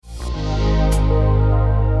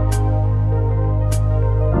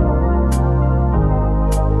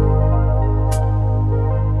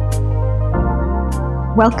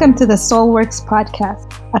Welcome to the Soulworks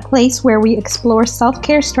podcast, a place where we explore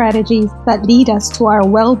self-care strategies that lead us to our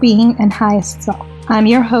well-being and highest self. I'm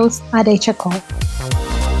your host, Ade Chacol.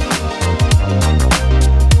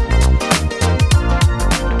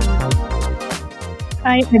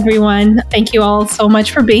 Hi, everyone. Thank you all so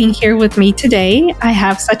much for being here with me today. I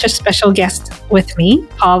have such a special guest with me,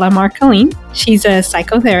 Paula Marcolin. She's a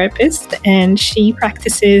psychotherapist and she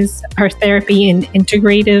practices her therapy in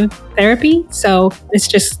integrative therapy. So it's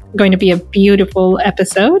just going to be a beautiful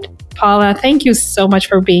episode. Paula, thank you so much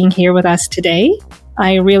for being here with us today.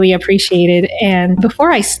 I really appreciate it. And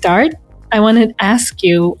before I start, I wanted to ask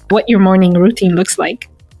you what your morning routine looks like.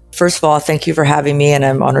 First of all, thank you for having me, and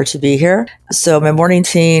I'm honored to be here. So my morning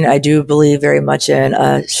routine, I do believe very much in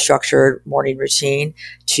a structured morning routine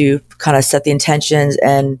to kind of set the intentions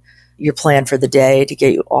and your plan for the day to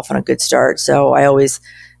get you off on a good start. So I always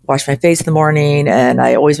wash my face in the morning, and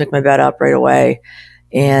I always make my bed up right away.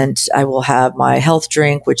 And I will have my health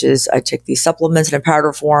drink, which is I take these supplements in a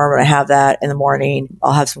powder form, and I have that in the morning.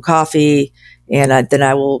 I'll have some coffee, and then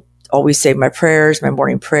I will always say my prayers, my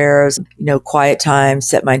morning prayers, quiet time,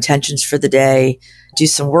 set my intentions for the day, do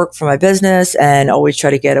some work for my business, and always try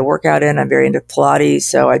to get a workout in. I'm very into Pilates,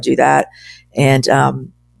 so I do that. And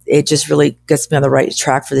it just really gets me on the right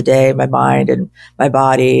track for the day, my mind and my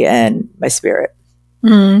body and my spirit.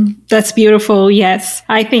 That's beautiful. Yes.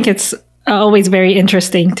 I think it's always very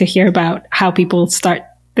interesting to hear about how people start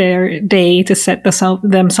their day to set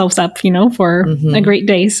themselves up, for a great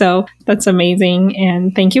day. So that's amazing.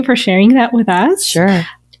 And thank you for sharing that with us. Sure.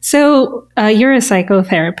 So you're a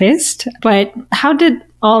psychotherapist, but how did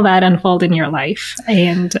all that unfold in your life?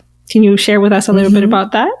 And can you share with us a little bit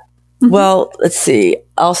about that? Well, let's see.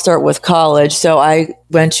 I'll start with college. So I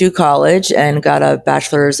went to college and got a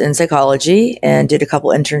bachelor's in psychology and did a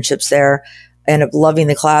couple internships there. I ended up loving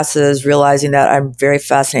the classes, realizing that I'm very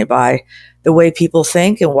fascinated by the way people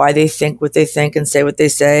think and why they think what they think and say what they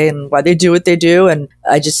say and why they do what they do. And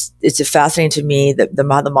it's fascinating to me that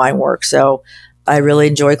how the mind works. So I really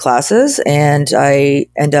enjoy classes, and I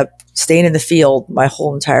end up staying in the field my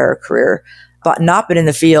whole entire career, but not been in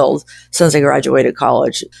the field since I graduated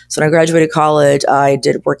college. So when I graduated college, I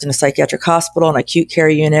worked in a psychiatric hospital, an acute care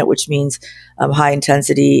unit, which means high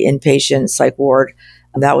intensity inpatient psych ward.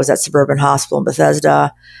 And that was at Suburban Hospital in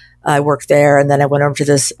Bethesda. I worked there, and then I went over to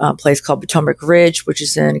this place called Potomac Ridge, which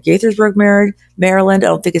is in Gaithersburg, Maryland. I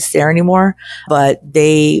don't think it's there anymore, but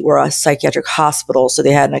they were a psychiatric hospital. So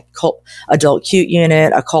they had an adult acute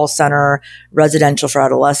unit, a call center, residential for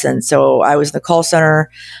adolescents. So I was in the call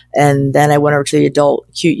center, and then I went over to the adult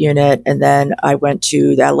acute unit, and then I went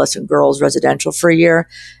to the adolescent girls residential for a year.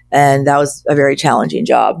 And that was a very challenging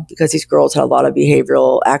job because these girls had a lot of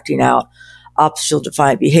behavioral acting out oppositional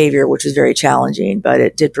defiant behavior, which was very challenging, but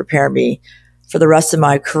it did prepare me for the rest of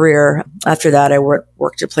my career. After that, I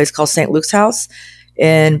worked at a place called St. Luke's House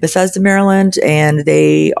in Bethesda, Maryland, and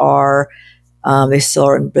they still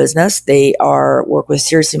are in business. They work with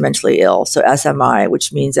seriously mentally ill, so SMI,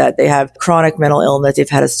 which means that they have chronic mental illness. They've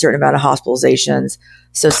had a certain amount of hospitalizations.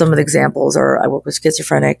 So some of the examples are I work with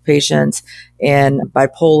schizophrenic patients and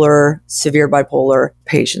severe bipolar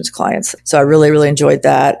clients. So I really, really enjoyed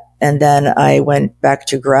that. And then I went back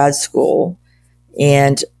to grad school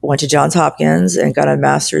and went to Johns Hopkins and got a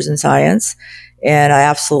master's in science. And I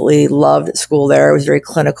absolutely loved school there. It was very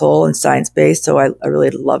clinical and science-based, so I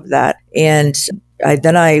really loved that. And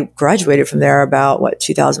then I graduated from there about,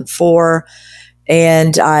 2004.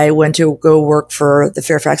 And I went to go work for the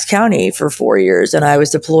Fairfax County for 4 years. And I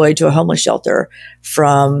was deployed to a homeless shelter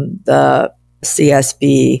from the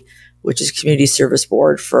CSB, which is Community Service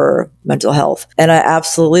Board for Mental Health. And I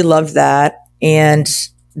absolutely loved that. And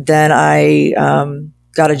then I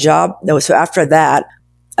got a job. So after that,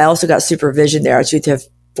 I also got supervision there. So you have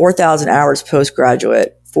 4,000 hours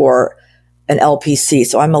postgraduate for an LPC.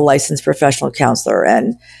 So I'm a licensed professional counselor.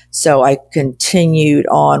 And so I continued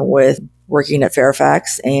on with working at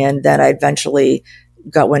Fairfax. And then I eventually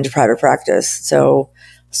went to private practice. So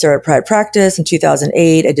started private practice in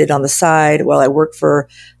 2008. I did it on the side while I worked for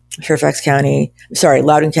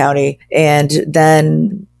Loudoun County. And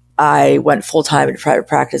then I went full time into private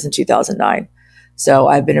practice in 2009. So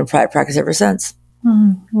I've been in private practice ever since.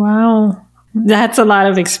 Wow. That's a lot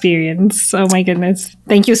of experience. Oh my goodness.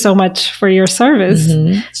 Thank you so much for your service.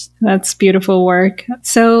 That's beautiful work.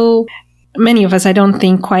 So many of us, I don't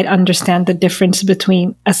think, quite understand the difference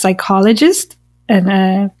between a psychologist and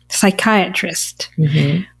a psychiatrist.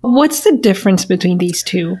 What's the difference between these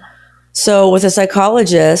two? So with a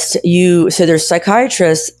psychologist, there's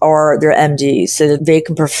psychiatrists or they're MDs, so they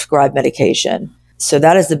can prescribe medication. So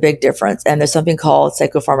that is the big difference. And there's something called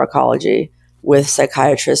psychopharmacology. with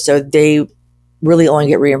psychiatrists. So they really only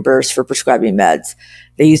get reimbursed for prescribing meds.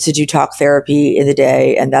 They used to do talk therapy in the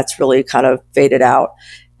day, and that's really kind of faded out.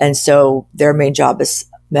 And so their main job is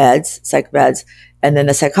meds, psych meds. And then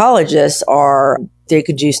the psychologists they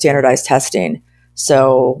could do standardized testing.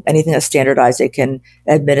 So anything that's standardized, they can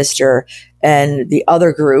administer. And the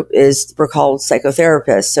other group we're called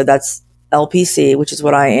psychotherapists. So that's LPC, which is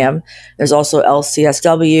what I am. There's also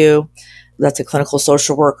LCSW. That's a clinical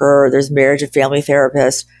social worker. There's marriage and family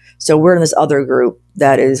therapist. So we're in this other group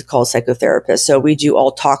that is called psychotherapists. So we do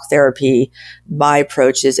all talk therapy. My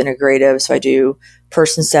approach is integrative. So I do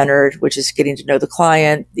person-centered, which is getting to know the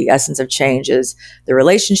client. The essence of change is the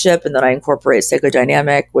relationship. And then I incorporate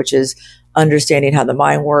psychodynamic, which is understanding how the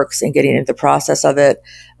mind works and getting into the process of it.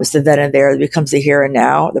 So then and there, it becomes the here and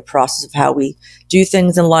now, the process of how we do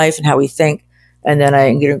things in life and how we think. And then I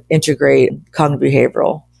integrate cognitive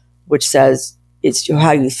behavioral, which says it's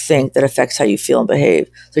how you think that affects how you feel and behave.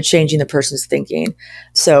 So changing the person's thinking.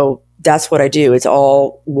 So that's what I do. It's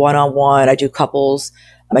all one-on-one. I do couples,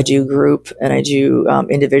 I do group, and I do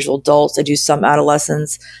individual adults. I do some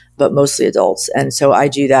adolescents, but mostly adults. And so I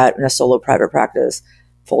do that in a solo private practice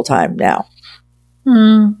full time now.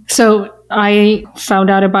 So I found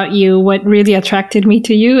out about you. What really attracted me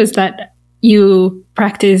to you is that you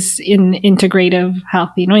practice in integrative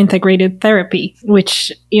health, integrated therapy,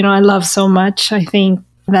 which, I love so much. I think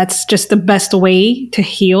that's just the best way to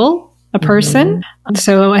heal a person. Mm-hmm.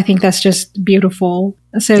 So I think that's just beautiful.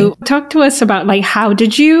 So talk to us about how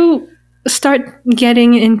did you start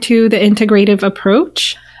getting into the integrative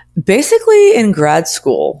approach? Basically in grad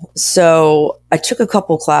school. So I took a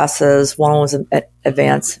couple classes. One was an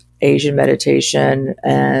advanced Asian meditation,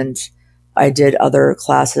 and I did other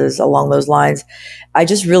classes along those lines. I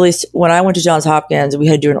just really, when I went to Johns Hopkins, we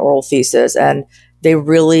had to do an oral thesis, and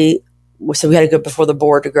so we had to go before the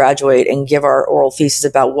board to graduate and give our oral thesis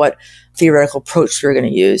about what theoretical approach we were going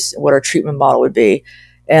to use, what our treatment model would be.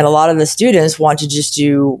 And a lot of the students wanted to just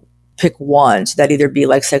pick one. So that either be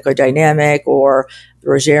like psychodynamic or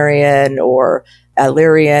Rogerian or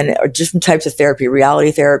Adlerian or different types of therapy,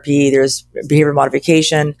 reality therapy, there's behavior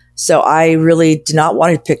modification. So I really did not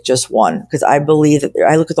want to pick just one because I believe that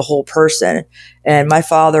I look at the whole person. And my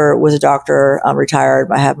father was a doctor, retired.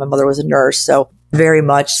 My mother was a nurse. So very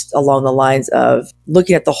much along the lines of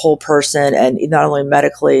looking at the whole person, and not only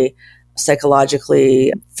medically,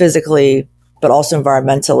 psychologically, physically, but also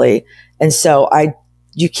environmentally. And so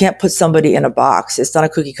you can't put somebody in a box. It's not a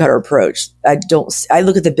cookie cutter approach. I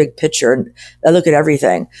look at the big picture and I look at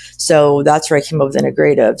everything. So that's where I came up with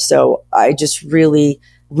integrative. So I just really,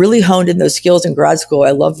 really honed in those skills in grad school.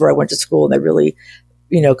 I loved where I went to school, and they really,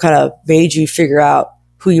 kind of made you figure out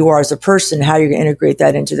who you are as a person, how you're going to integrate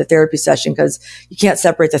that into the therapy session, because you can't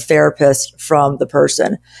separate the therapist from the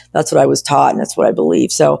person. That's what I was taught, and that's what I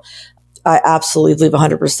believe. So I absolutely believe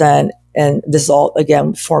 100%. And this is all,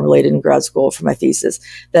 again, formulated in grad school for my thesis,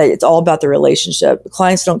 that it's all about the relationship.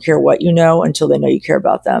 Clients don't care what you know until they know you care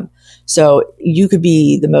about them. So you could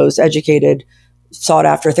be the most educated, sought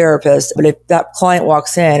after therapist, but if that client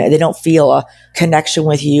walks in and they don't feel a connection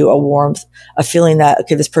with you, a warmth, a feeling that,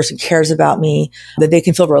 okay, this person cares about me, that they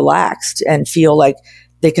can feel relaxed and feel like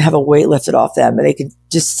they can have a weight lifted off them, and they can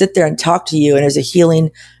just sit there and talk to you. And there's a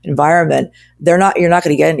healing environment. You're not going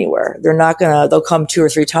to get anywhere. They'll come 2 or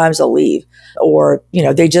 3 times, they'll leave. Or,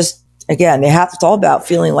 they just, again, it's all about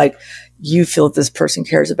feeling like you feel that this person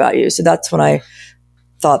cares about you. So that's when I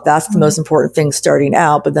thought that's the most important thing starting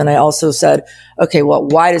out. But then I also said, okay, well,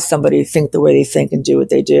 why does somebody think the way they think and do what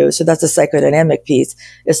they do? So that's the psychodynamic piece.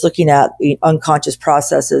 It's looking at the unconscious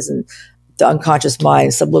processes and the unconscious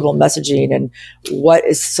mind, subliminal messaging, and what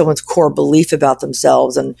is someone's core belief about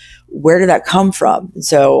themselves and where did that come from? And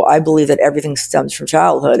so I believe that everything stems from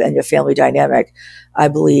childhood and your family dynamic. I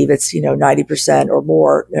believe it's, 90% or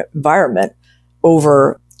more environment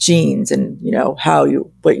over genes and,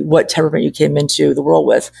 what temperament you came into the world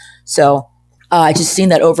with. So I just seen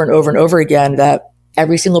that over and over and over again, that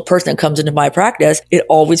every single person that comes into my practice, it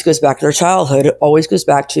always goes back to their childhood. It always goes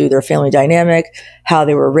back to their family dynamic, how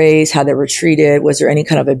they were raised, how they were treated. Was there any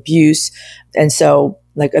kind of abuse? And so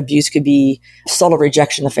abuse could be subtle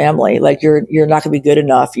rejection in the family. Like you're not going to be good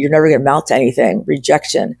enough. You're never going to amount to anything.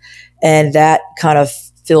 Rejection. And that kind of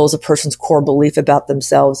fills a person's core belief about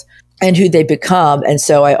themselves and who they become. And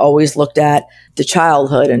so I always looked at the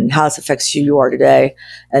childhood and how this affects who you are today.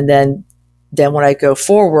 And then when I go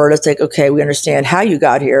forward, it's like, okay, we understand how you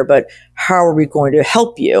got here, but how are we going to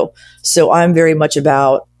help you? So I'm very much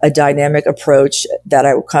about a dynamic approach that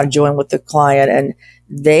I will kind of join with the client, and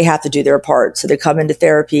they have to do their part. So they come into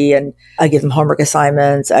therapy and I give them homework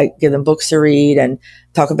assignments. I give them books to read and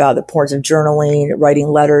talk about the importance of journaling, writing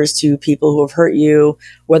letters to people who have hurt you,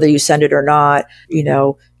 whether you send it or not,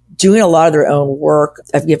 doing a lot of their own work.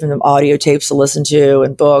 I've given them audio tapes to listen to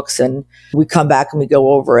and books, and we come back and we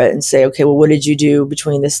go over it and say, okay, well, what did you do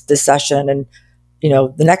between this session and,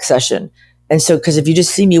 the next session? And so, because if you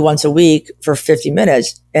just see me once a week for 50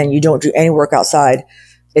 minutes and you don't do any work outside,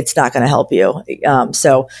 it's not going to help you.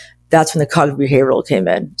 So that's when the cognitive behavioral came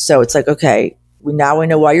in. So it's like, okay, now we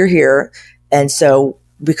know why you're here. And so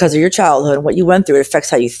because of your childhood and what you went through, it affects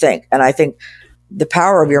how you think. And I think the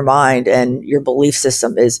power of your mind and your belief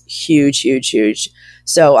system is huge, huge, huge.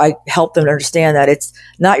 So I help them understand that it's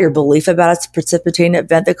not your belief about it's a precipitating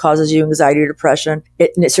event that causes you anxiety or depression.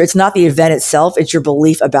 So it's not the event itself, it's your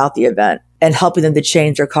belief about the event, and helping them to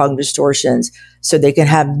change their cognitive distortions so they can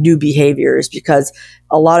have new behaviors, because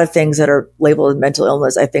a lot of things that are labeled as mental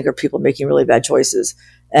illness, I think, are people making really bad choices.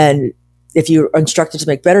 And if you're instructed to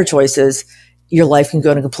make better choices, your life can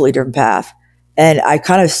go in a completely different path. And I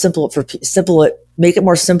kind of make it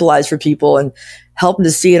more simplified for people and help them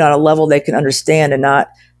to see it on a level they can understand, and not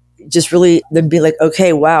just really then be like,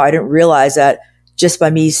 okay, wow, I didn't realize that just by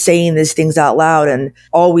me saying these things out loud and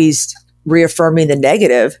always reaffirming the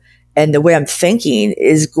negative and the way I'm thinking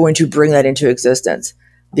is going to bring that into existence,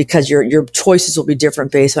 because your choices will be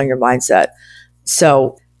different based on your mindset.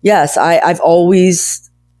 So yes, I've always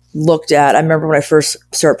looked at, I remember when I first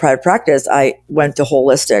started private practice, I went to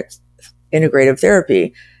holistic integrative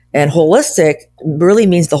therapy. And holistic really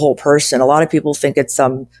means the whole person. A lot of people think it's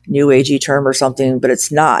some new agey term or something, but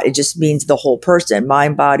it's not. It just means the whole person: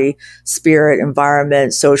 mind, body, spirit,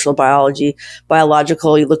 environment, social, biology,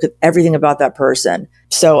 biological. You look at everything about that person.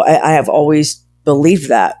 So I have always believed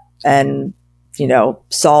that and,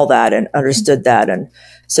 saw that and understood that. And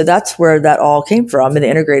so that's where that all came from. And the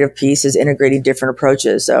integrative piece is integrating different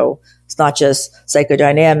approaches. So it's not just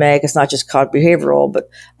psychodynamic, it's not just cognitive behavioral, but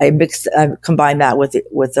I combine that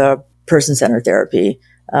with a person-centered therapy.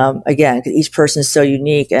 Again, 'cause each person is so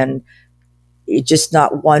unique, and it's just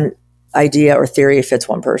not one idea or theory fits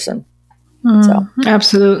one person.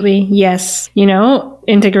 Absolutely. Yes.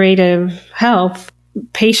 Integrative health,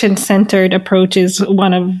 patient-centered approach is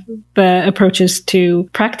one of the approaches to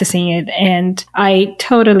practicing it. And I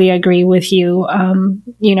totally agree with you.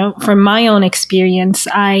 From my own experience,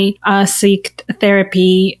 I sought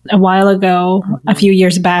therapy a while ago, a few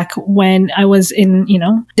years back, when I was in,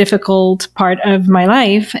 difficult part of my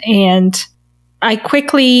life. And I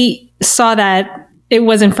quickly saw that it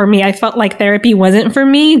wasn't for me. I felt like therapy wasn't for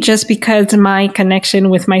me just because my connection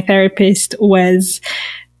with my therapist was,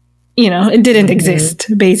 it didn't exist,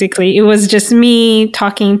 basically. It was just me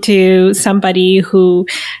talking to somebody who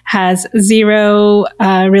has zero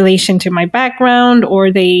relation to my background, or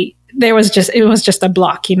it was just a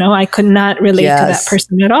block, I could not relate to that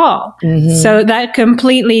person at all. So that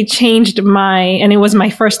completely changed and it was my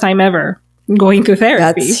first time ever going through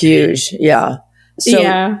therapy. That's huge. Yeah.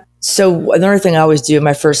 So another thing I always do,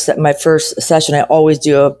 my first session, I always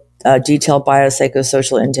do a detailed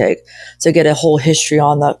biopsychosocial intake. So get a whole history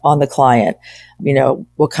on the client.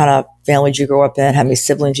 What kind of family did you grow up in? How many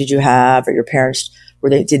siblings did you have? Or your parents,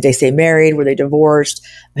 did they stay married? Were they divorced?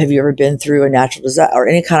 Have you ever been through a natural disaster or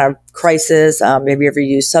any kind of crisis? Have you ever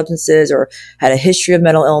used substances or had a history of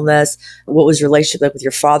mental illness? What was your relationship like with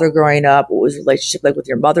your father growing up? What was your relationship like with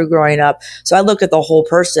your mother growing up? So I look at the whole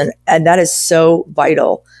person, and that is so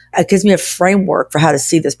vital. It gives me a framework for how to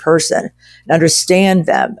see this person and understand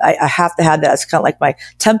them. I have to have that. It's kind of like my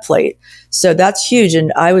template. So that's huge.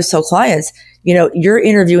 And I always tell clients, you're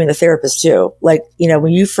interviewing the therapist too. Like,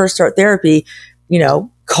 when you first start therapy,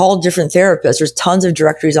 call different therapists. There's tons of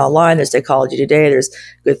directories online. There's Psychology Today. There's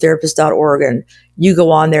goodtherapist.org. And you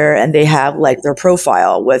go on there and they have like their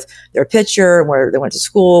profile with their picture, where they went to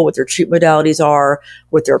school, what their treatment modalities are,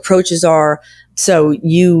 what their approaches are. So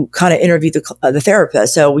you kind of interview the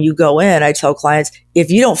therapist. So when you go in, I tell clients, if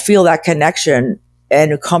you don't feel that connection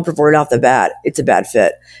and comfortable right off the bat, it's a bad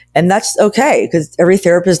fit. And that's okay, because every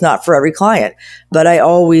therapist is not for every client. But I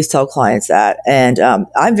always tell clients that. And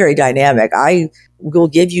I'm very dynamic. I will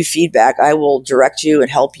give you feedback. I will direct you and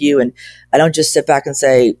help you. And I don't just sit back and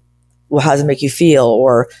say, well, how does it make you feel?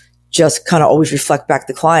 Or just kind of always reflect back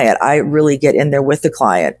to the client. I really get in there with the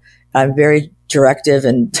client. I'm very directive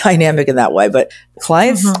and dynamic in that way. But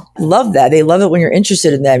clients love that. They love it when you're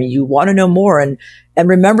interested in them. You want to know more. And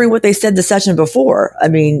remembering what they said the session before. I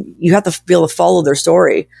mean, you have to be able to follow their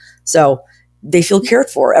story. So they feel cared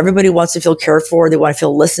for. Everybody wants to feel cared for. They want to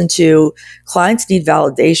feel listened to. Clients need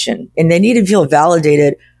validation, and they need to feel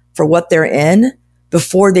validated for what they're in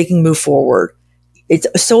before they can move forward. it's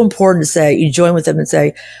so important to say, you join with them and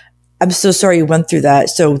say, I'm so sorry you went through that.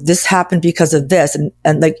 So this happened because of this.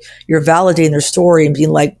 And like, you're validating their story and being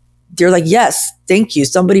like, they're like, yes, thank you.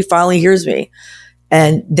 Somebody finally hears me.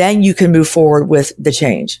 And then you can move forward with the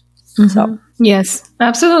change. So. Yes,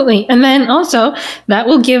 absolutely. And then also that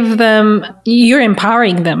will give them, you're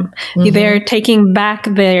empowering them. They're taking back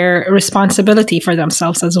their responsibility for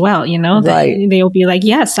themselves as well. You know, right. They'll be like,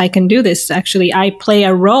 yes, I can do this. Actually, I play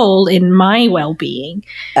a role in my well-being.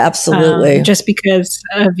 Absolutely. Just because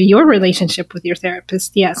of your relationship with your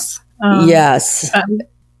therapist. Yes. Yes.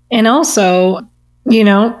 And also, you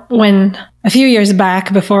know, when a few years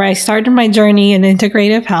back, before I started my journey in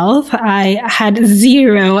integrative health, I had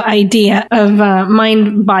zero idea of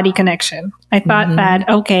mind-body connection. I thought that,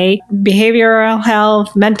 okay, behavioral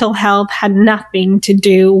health, mental health had nothing to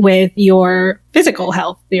do with your physical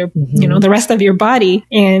health, your, you know, the rest of your body.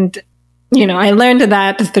 And you know, I learned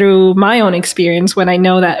that through my own experience when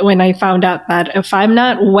I found out that if I'm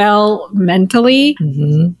not well mentally,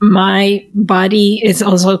 my body is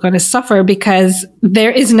also going to suffer because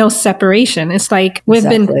there is no separation. It's like we've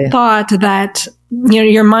been taught that, you know,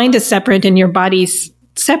 your mind is separate and your body's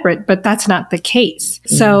separate, but that's not the case.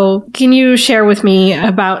 So can you share with me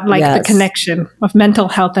about like the connection of mental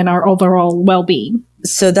health and our overall well-being?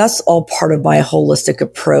 So that's all part of my holistic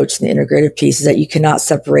approach. And the integrative piece is that you cannot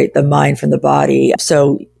separate the mind from the body.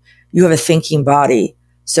 So you have a thinking body.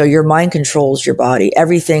 So your mind controls your body.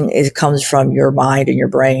 Everything comes from your mind and your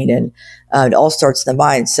brain, and it all starts in the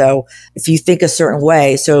mind. So if you think a certain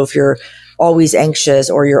way, so if you're always anxious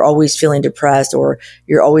or you're always feeling depressed or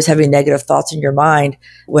you're always having negative thoughts in your mind,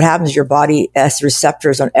 what happens is your body has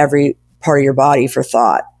receptors on every part of your body for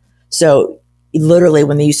thought. So literally,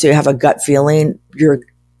 when they used to have a gut feeling, your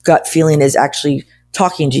gut feeling is actually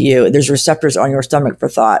talking to you. There's receptors on your stomach for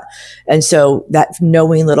thought. And so that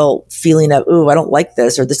knowing little feeling of, ooh, I don't like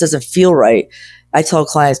this, or this doesn't feel right. I tell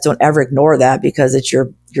clients, don't ever ignore that because it's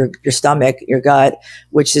your stomach, your gut,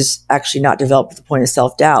 which is actually not developed at the point of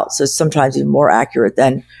self-doubt. So it's sometimes even more accurate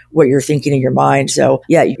than what you're thinking in your mind. So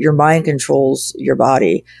yeah, your mind controls your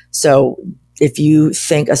body. So if you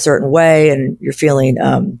think a certain way and you're feeling,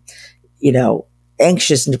 you know,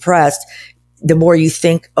 anxious and depressed, the more you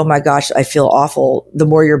think, oh my gosh, I feel awful, the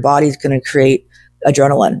more your body's going to create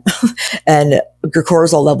adrenaline and your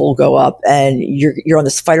cortisol level will go up and you're on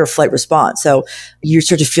this fight or flight response. So you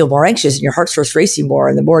start to feel more anxious and your heart starts racing more.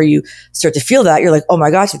 And the more you start to feel that, you're like, oh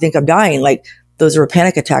my gosh, I think I'm dying. Like those are where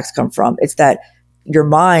panic attacks come from. It's that your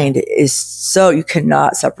mind is so, you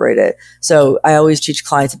cannot separate it. So I always teach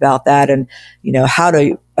clients about that and, you know,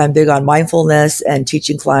 I'm big on mindfulness and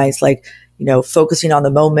teaching clients like, you know, focusing on the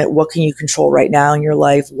moment. What can you control right now in your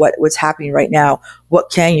life? What's happening right now? What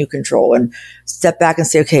can you control? And step back and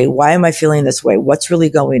say, okay, why am I feeling this way? What's really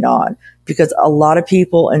going on? Because a lot of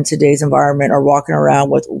people in today's environment are walking around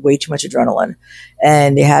with way too much adrenaline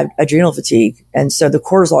and they have adrenal fatigue. And so the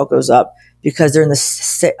cortisol goes up because they're in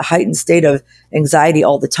this heightened state of anxiety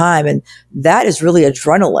all the time. And that is really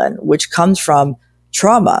adrenaline, which comes from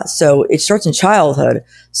trauma. So it starts in childhood.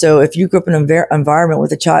 So if you grew up in an environment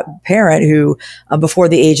with a parent who, before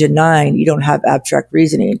the age of 9, you don't have abstract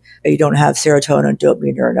reasoning, you don't have serotonin,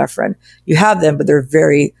 dopamine, norepinephrine. You have them, but they're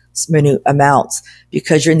very minute amounts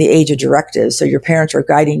because you're in the age of directives. So your parents are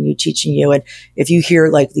guiding you, teaching you. And if you hear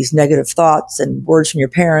like these negative thoughts and words from your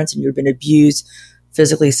parents and you've been abused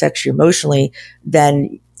physically, sexually, emotionally,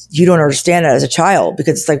 then you don't understand it as a child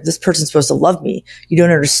because it's like, this person's supposed to love me. You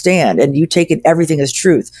don't understand. And you take everything as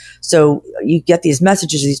truth. So you get these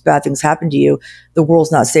messages, these bad things happen to you. The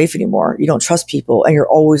world's not safe anymore. You don't trust people and you're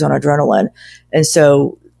always on adrenaline. And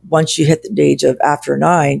so once you hit the age of after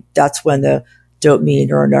 9, that's when the dopamine,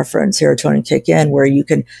 norepinephrine, serotonin kick in, where you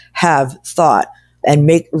can have thought and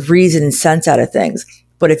make reason and sense out of things.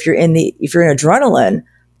 But if you're in adrenaline,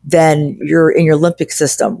 then you're in your limbic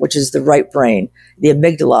system, which is the right brain, the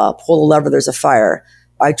amygdala, pull the lever, there's a fire.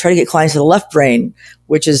 I try to get clients to the left brain,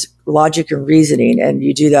 which is logic and reasoning. And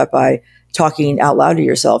you do that by talking out loud to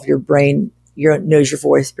yourself. Your brain knows your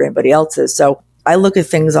voice better than anybody else's. So I look at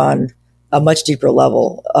things on a much deeper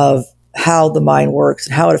level of how the mind works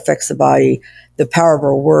and how it affects the body, the power of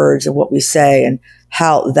our words and what we say and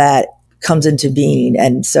how that comes into being.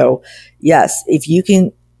 And so, yes, if you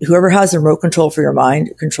can, whoever has the remote control for your mind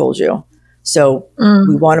controls you. So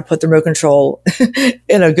we want to put the remote control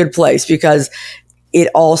in a good place because it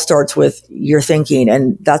all starts with your thinking.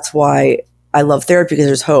 And that's why I love therapy, because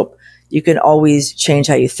there's hope. You can always change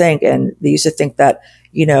how you think. And they used to think that,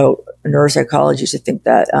 you know, neuropsychology used to think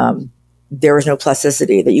that there was no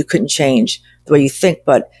plasticity, that you couldn't change the way you think.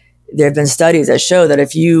 But there have been studies that show that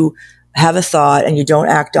if you have a thought and you don't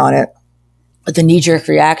act on it, the knee-jerk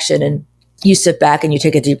reaction, and you sit back and you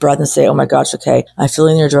take a deep breath and say, oh my gosh, okay, I'm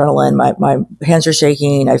feeling the adrenaline. My hands are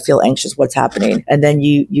shaking. I feel anxious. What's happening? And then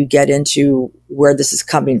you get into where this is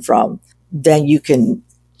coming from. Then you can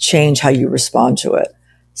change how you respond to it.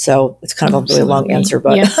 So it's kind of a really long answer,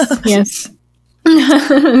 but yes.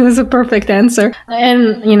 It was a perfect answer.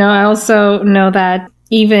 And, I also know that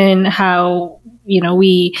even how,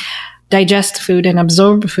 we digest food and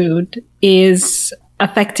absorb food is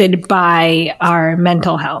affected by our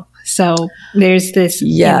mental health. So there's this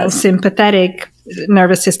sympathetic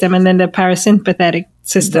nervous system and then the parasympathetic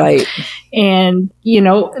system. Right. And,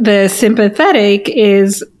 the sympathetic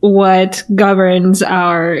is what governs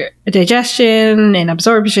our digestion and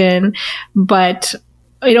absorption, but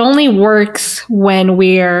it only works when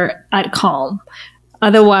we're at calm.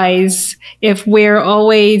 Otherwise, if we're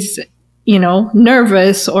always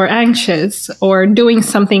nervous or anxious or doing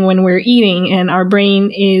something when we're eating and our brain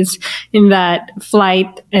is in that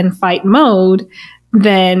flight and fight mode,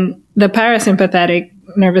 then the parasympathetic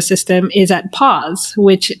nervous system is at pause,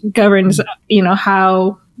 which governs,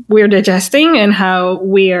 how we're digesting and how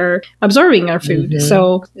we're absorbing our food. Mm-hmm.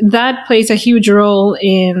 So that plays a huge role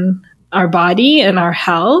in our body and our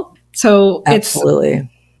health. So absolutely,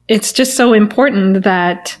 it's just so important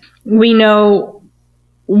that we know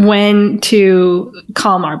when to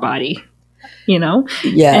calm our body,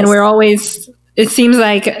 Yes. And it seems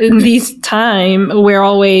like in this time, we're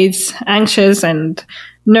always anxious and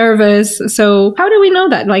nervous. So how do we know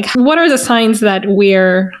that? Like, what are the signs that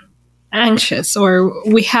we're anxious or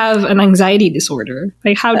we have an anxiety disorder?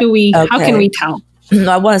 Like, how can we tell?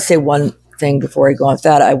 I want to say one thing before I go on with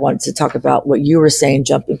that. I wanted to talk about what you were saying,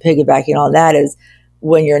 piggybacking on that is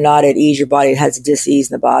when you're not at ease, your body has dis-ease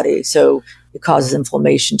in the body. So it causes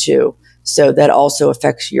inflammation too. So that also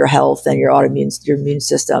affects your health and your immune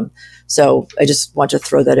system. So I just want to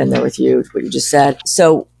throw that in there with you, what you just said.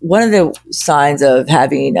 So one of the signs of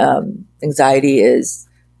having anxiety is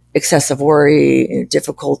excessive worry,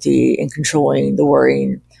 difficulty in controlling the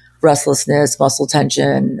worrying, restlessness, muscle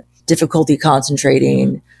tension, difficulty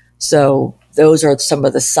concentrating. So those are some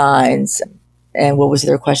of the signs. And what was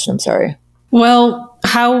their question? I'm sorry. Well,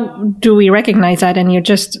 how do we recognize that? And you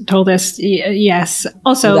just told us yes.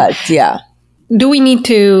 Also, do we need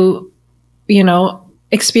to,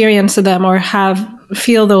 experience them or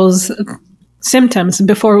feel those symptoms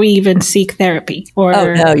before we even seek therapy? Or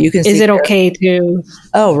no, you can. Is it okay to?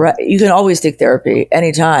 Oh, right. You can always seek therapy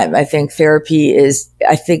anytime. I think therapy there's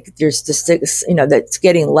the that's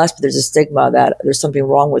getting less, but there's a stigma that there's something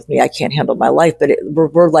wrong with me. I can't handle my life, but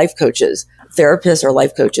we're life coaches. Therapists are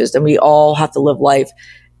life coaches, and we all have to live life.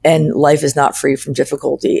 And life is not free from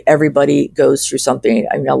difficulty. Everybody goes through something,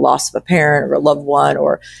 a loss of a parent or a loved one,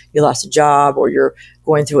 or you lost a job, or you're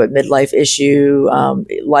going through a midlife issue.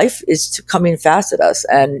 Life is coming fast at us,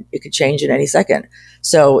 and it could change in any second.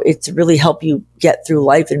 So it's to really help you get through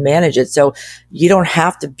life and manage it. So you don't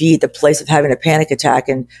have to be at the place of having a panic attack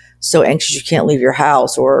and so anxious you can't leave your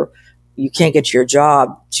house or you can't get to your job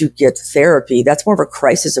to get therapy. That's more of a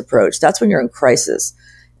crisis approach. That's when you're in crisis.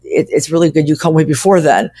 It's really good you come way before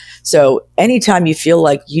then. So anytime you feel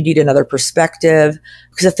like you need another perspective,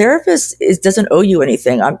 because a therapist doesn't owe you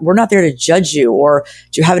anything. We're not there to judge you or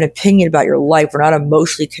to have an opinion about your life. We're not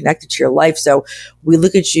emotionally connected to your life. So we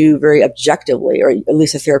look at you very objectively, or at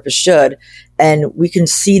least a therapist should, and we can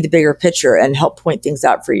see the bigger picture and help point things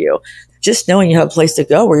out for you. Just knowing you have a place to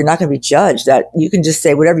go where you're not going to be judged, that you can just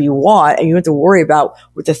say whatever you want and you don't have to worry about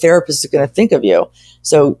what the therapist is going to think of you.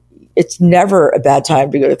 So it's never a bad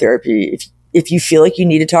time to go to therapy. If you feel like you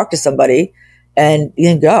need to talk to somebody, and you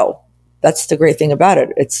can go. That's the great thing about it.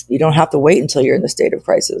 You don't have to wait until you're in the state of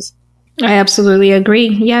crisis. I absolutely agree.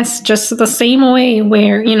 Yes, just the same way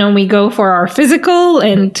where, we go for our physical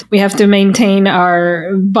and we have to maintain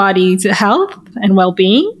our body's health and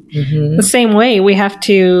well-being. Mm-hmm. The same way we have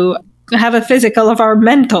to have a physical of our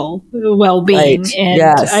mental well-being. Right. And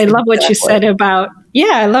yes, I love what you said about,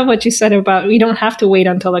 we don't have to wait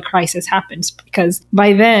until a crisis happens, because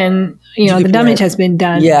by then, the damage has been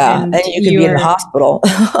done. Yeah. And you can be in the hospital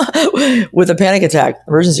with a panic attack,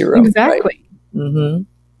 emergency room. Exactly. Right? Mm-hmm.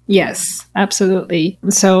 Yes, absolutely.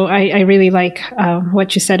 So I really like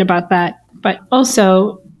what you said about that. But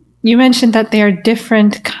also, you mentioned that there are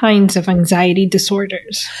different kinds of anxiety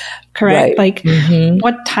disorders, correct? Right. Like,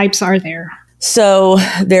 what types are there? So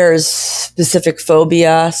there's specific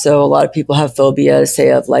phobia. So a lot of people have phobias,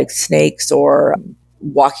 say of like snakes or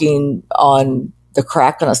walking on the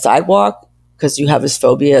crack on a sidewalk, because you have this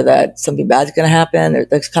phobia that something bad is going to happen.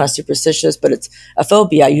 That's kind of superstitious, but it's a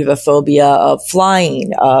phobia. You have a phobia of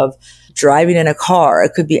flying, of driving in a car.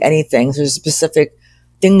 It could be anything. There's a specific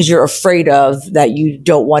things you're afraid of that you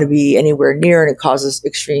don't want to be anywhere near, and it causes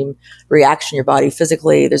extreme reaction in your body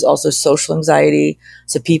physically. There's also social anxiety.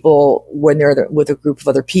 So people, when they're with a group of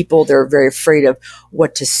other people, they're very afraid of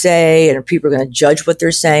what to say, and are people going to judge what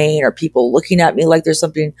they're saying? Are people looking at me like there's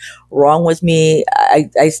something wrong with me?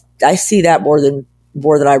 I see that more than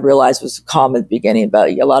I realized was common at the beginning,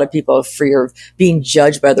 but a lot of people are fear of being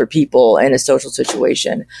judged by other people in a social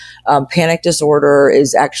situation. Panic disorder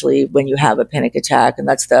is actually when you have a panic attack, and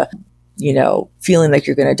that's the, feeling like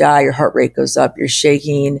you're going to die, your heart rate goes up, you're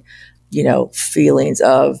shaking, feelings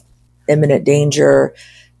of imminent danger.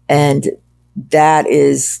 And that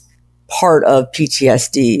is part of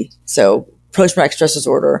PTSD. So post-traumatic stress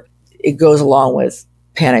disorder, it goes along with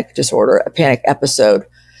panic disorder. A panic episode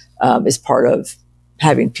is part of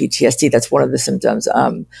having PTSD. That's one of the symptoms.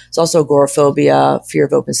 It's also agoraphobia, fear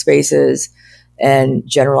of open spaces, and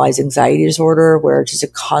generalized anxiety disorder, where it's just a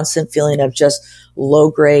constant feeling of just low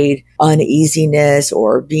grade uneasiness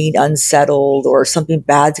or being unsettled or something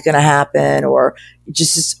bad's going to happen, or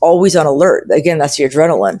just always on alert. Again, that's the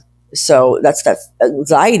adrenaline. So that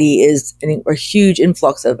anxiety is a huge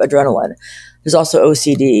influx of adrenaline. There's also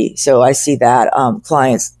OCD. So I see that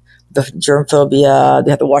clients, the germ phobia,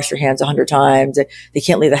 they have to wash their hands 100 times. They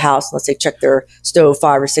can't leave the house unless they check their stove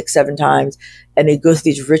 5 or 6, 7 times. And they go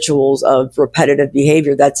through these rituals of repetitive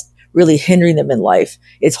behavior that's really hindering them in life.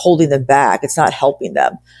 It's holding them back. It's not helping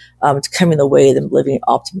them. It's coming in the way of them living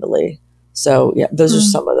optimally. So yeah, those are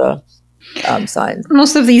some of the signs.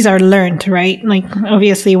 Most of these are learned, right? Like,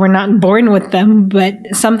 obviously we're not born with them, but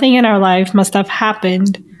something in our life must have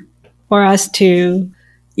happened for us to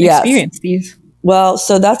experience these. Well,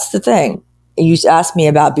 so that's the thing. You asked me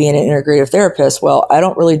about being an integrative therapist. Well, I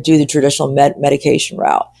don't really do the traditional medication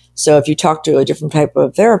route. So if you talk to a different type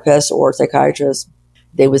of therapist or psychiatrist,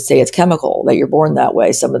 they would say it's chemical, that you're born that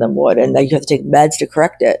way. Some of them would, and that you have to take meds to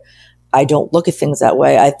correct it. I don't look at things that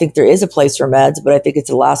way. I think there is a place for meds, but I think it's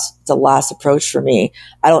a last approach for me.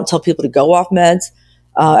 I don't tell people to go off meds.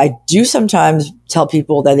 I do sometimes tell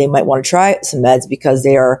people that they might want to try some meds because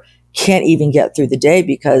they can't even get through the day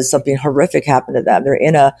because something horrific happened to them. They're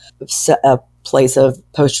in a place of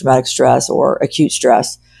post-traumatic stress or acute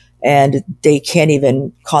stress, and they can't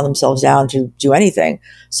even calm themselves down to do anything.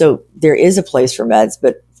 So there is a place for meds,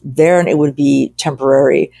 but there it would be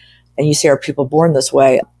temporary. And you say, are people born this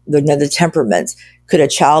way? The temperaments. Could a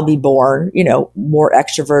child be born, more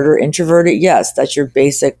extroverted or introverted? Yes, that's your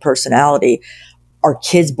basic personality. Are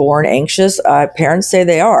kids born anxious? Parents say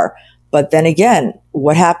they are. But then again,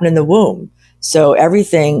 what happened in the womb? So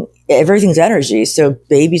everything's energy. So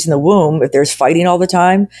babies in the womb, if there's fighting all the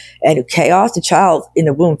time and chaos, the child in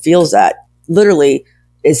the womb feels that, literally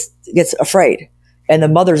gets afraid. And the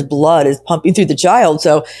mother's blood is pumping through the child.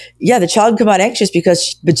 So yeah, the child can come out anxious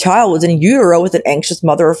because the child was in utero with an anxious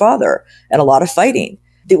mother or father and a lot of fighting.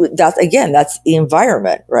 That's the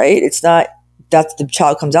environment, right? It's not that the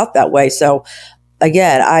child comes out that way. So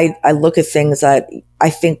again, I look at things that I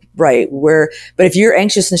think, right, but if you're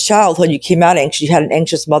anxious in childhood, you came out anxious, you had an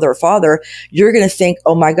anxious mother or father, you're going to think,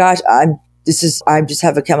 oh my gosh, I just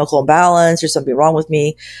have a chemical imbalance, there's something wrong with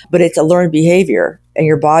me. But it's a learned behavior and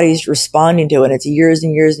your body's responding to it. It's years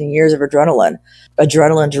and years and years of adrenaline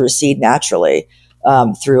to recede naturally,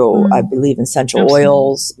 through, I believe, in essential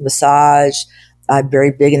oils, massage. I'm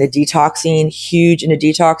very big into detoxing, huge into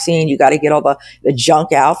detoxing. You got to get all the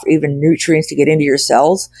junk out for even nutrients to get into your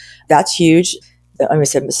cells. That's huge. I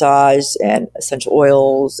said massage and essential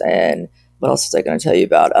oils, and what else was I going to tell you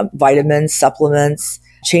about? Vitamins, supplements,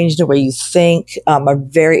 changing the way you think. I'm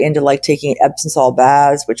very into taking Epsom salt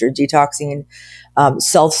baths, which are detoxing,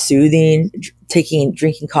 self-soothing,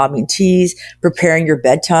 drinking calming teas, preparing your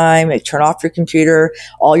bedtime, turn off your computer,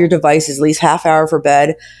 all your devices, at least half hour for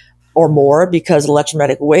bed or more, because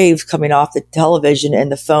electromagnetic waves coming off the television and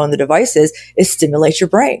the phone, the devices, it stimulates your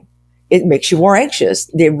brain. It makes you more anxious.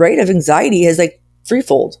 The rate of anxiety has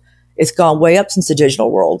threefold. It's gone way up since the digital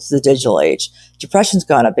world, the digital age. Depression's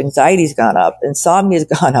gone up, anxiety's gone up, insomnia's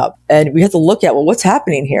gone up. And we have to look at, what's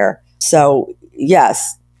happening here? So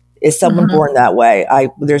yes, is someone born that way?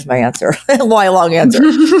 There's my answer. Why a long answer?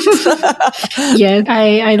 Yeah,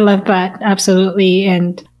 I love that. Absolutely.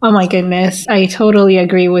 And oh my goodness, I totally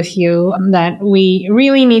agree with you that we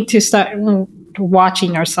really need to start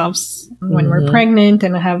watching ourselves when we're pregnant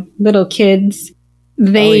and have little kids.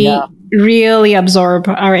 They really absorb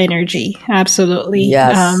our energy. Absolutely.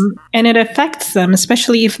 Yes. And it affects them,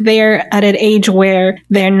 especially if they're at an age where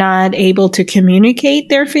they're not able to communicate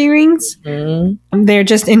their feelings. They're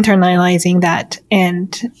just internalizing that.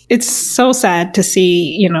 And it's so sad to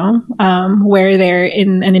see, where they're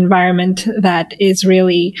in an environment that is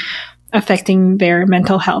really affecting their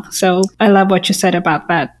mental health. So I love what you said about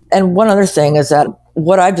that. And one other thing is that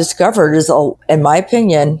what I've discovered is, in my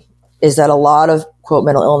opinion, is that a lot of, quote,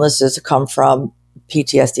 mental illnesses come from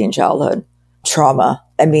PTSD in childhood, trauma.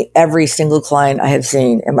 I mean, every single client I have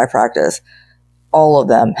seen in my practice, all of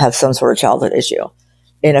them have some sort of childhood issue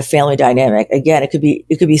in a family dynamic. Again, it could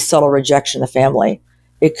be subtle rejection in the family.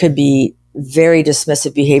 It could be very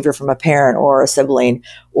dismissive behavior from a parent or a sibling,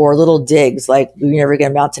 or little digs like, you're never going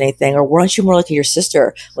to amount to anything, or why don't you more like your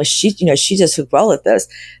sister? Well, she does so well at this.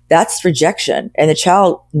 That's rejection. And the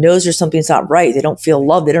child knows there's something's not right. They don't feel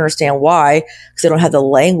loved. They don't understand why, because they don't have the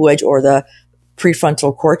language or the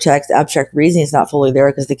prefrontal cortex. The abstract reasoning is not fully there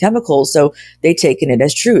because the chemicals. So they take it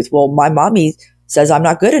as truth. Well, my mommy says I'm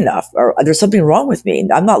not good enough, or there's something wrong with me.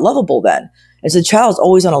 I'm not lovable then. And so the child's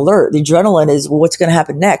always on alert. The adrenaline is, well, what's going to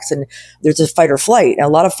happen next? And there's a fight or flight. And a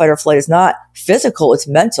lot of fight or flight is not physical, it's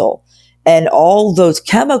mental. And all those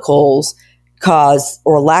chemicals cause,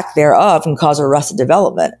 or lack thereof, can cause arrested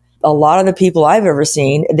development. A lot of the people I've ever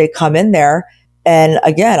seen, they come in there, and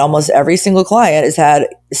again, almost every single client has had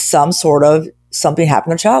some sort of something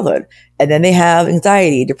happen in childhood. And then they have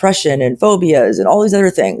anxiety, depression, and phobias, and all these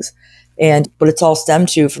other things. And what it's all stemmed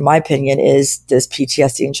to, from my opinion, is this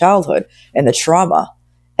PTSD in childhood and the trauma,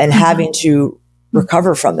 and having to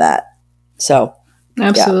recover from that. So,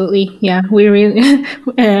 absolutely, yeah. We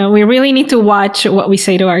really need to watch what we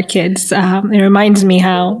say to our kids. It reminds me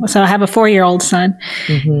so I have a 4-year-old son,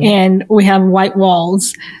 and we have white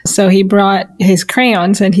walls. So he brought his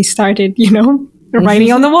crayons and he started,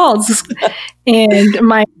 writing on the walls. And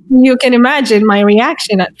you can imagine my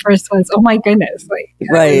reaction at first was, oh my goodness,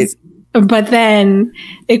 right. But then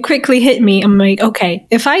it quickly hit me. I'm like, okay,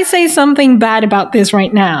 if I say something bad about this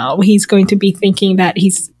right now, he's going to be thinking that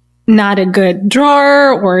he's not a good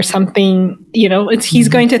drawer or something, he's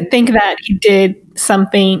going to think that he did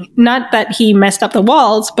something, not that he messed up the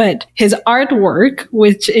walls, but his artwork,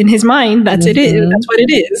 which in his mind, that's what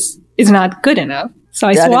it is not good enough. So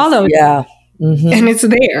I swallowed it. Yeah. And it's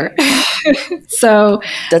there. So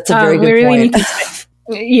that's a very good point.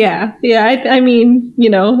 Yeah. I mean,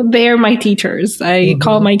 they're my teachers. I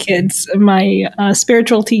call my kids my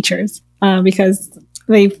spiritual teachers because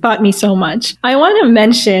they've taught me so much. I want to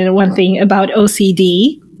mention one thing about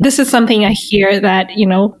OCD. This is something I hear that,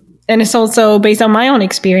 and it's also based on my own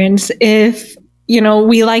experience. If,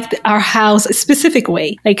 we like our house a specific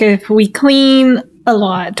way, like if we clean a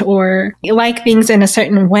lot or like things in a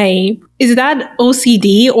certain way, is that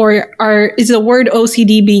OCD, or is the word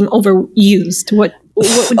OCD being overused? What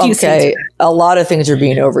would you say? A lot of things are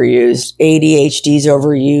being overused. ADHD is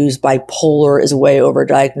overused. Bipolar is way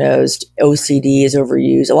overdiagnosed. OCD is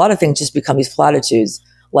overused. A lot of things just become these platitudes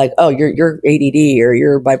like, oh, you're ADD or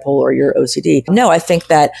you're bipolar or you're OCD. No, I think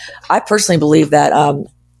that I personally believe that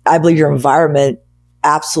I believe your environment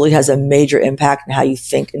absolutely has a major impact on how you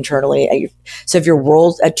think internally. So if your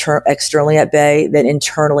world's externally at bay, then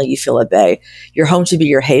internally you feel at bay. Your home should be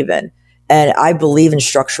your haven. And I believe in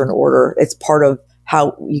structure and order. It's part of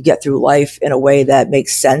how you get through life in a way that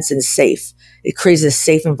makes sense and safe. It creates a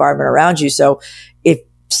safe environment around you. So if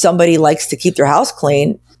somebody likes to keep their house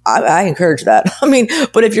clean, I encourage that. I mean,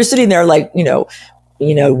 but if you're sitting there like,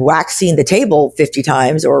 waxing the table 50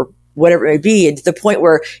 times or whatever it may be, it's the point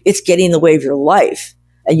where it's getting in the way of your life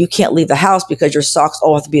and you can't leave the house because your socks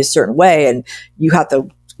all have to be a certain way and you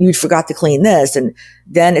forgot to clean this. And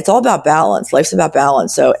then it's all about balance. Life's about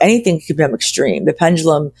balance. So anything can become extreme.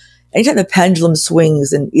 Anytime the pendulum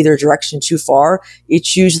swings in either direction too far,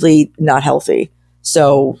 it's usually not healthy.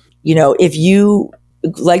 So, if you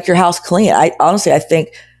like your house clean, I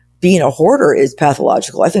think being a hoarder is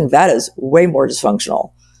pathological. I think that is way more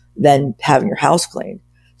dysfunctional than having your house clean.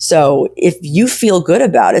 So if you feel good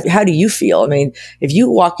about it, how do you feel? I mean, if you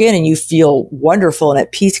walk in and you feel wonderful and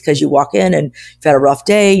at peace because you walk in and you've had a rough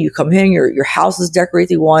day, you come in, your house is decorated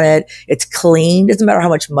you want it, it's clean, doesn't matter how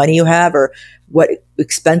much money you have or what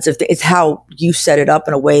expensive thing, it's how you set it up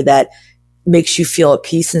in a way that makes you feel at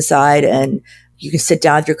peace inside, and you can sit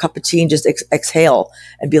down with your cup of tea and just exhale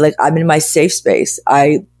and be like, I'm in my safe space.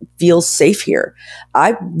 I feel safe here.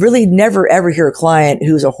 I really never ever hear a client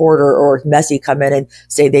who's a hoarder or messy come in and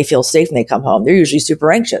say they feel safe when they come home. They're usually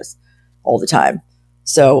super anxious all the time.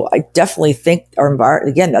 So I definitely think our environment,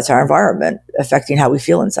 again, that's our environment affecting how we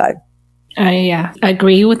feel inside. I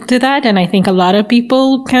agree with that. And I think a lot of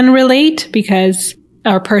people can relate because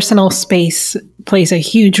our personal space plays a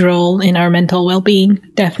huge role in our mental well-being.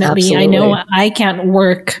 Definitely. Absolutely. I know I can't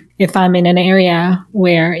work if I'm in an area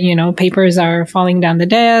where, papers are falling down the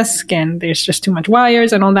desk and there's just too much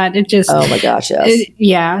wires and all that. It just, oh my gosh,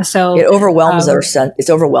 yes. So it overwhelms our sense. It's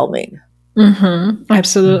overwhelming.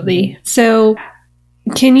 Absolutely. So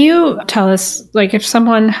can you tell us, like, if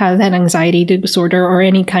someone has an anxiety disorder or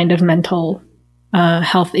any kind of mental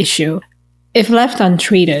health issue, if left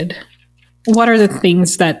untreated, what are the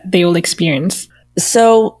things that they will experience?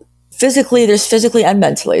 So physically, there's physically and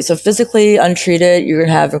mentally. So physically untreated, you're going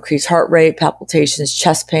to have increased heart rate, palpitations,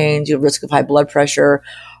 chest pains, you have risk of high blood pressure,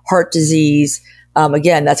 heart disease.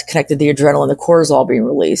 Again, that's connected to the adrenaline, the cortisol being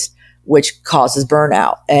released, which causes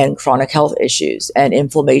burnout and chronic health issues and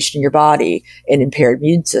inflammation in your body and impaired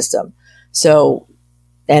immune system. So,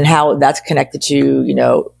 and how that's connected to,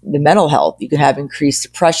 the mental health. You can have increased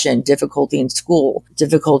depression, difficulty in school,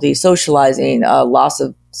 difficulty socializing, loss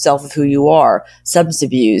of self of who you are, substance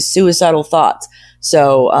abuse, suicidal thoughts.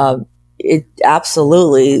 So, it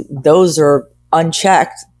absolutely, those are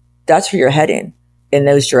unchecked. That's where you're heading in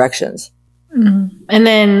those directions. And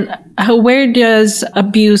then where does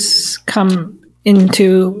abuse come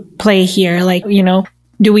into play here? Like,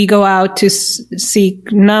 do we go out to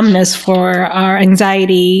seek numbness for our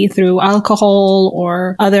anxiety through alcohol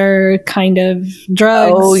or other kind of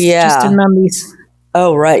drugs? Oh, yeah. Just to numb these?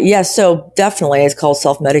 Oh, right. Yeah. So definitely it's called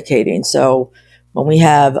self-medicating. So when we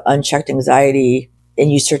have unchecked anxiety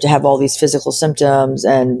and you start to have all these physical symptoms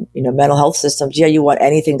and, mental health systems, you want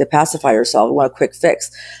anything to pacify yourself. You want a quick fix.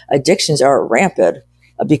 Addictions are rampant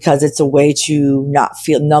because it's a way to not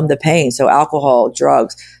numb the pain. So alcohol,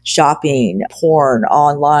 drugs, shopping, porn,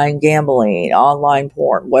 online gambling, online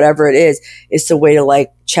porn, whatever it is, it's a way to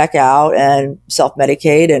check out and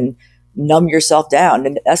self-medicate and numb yourself down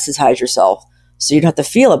and anesthetize yourself so you don't have to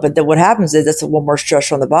feel it. But then what happens is that's one more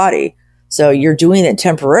stress on the body. So you're doing it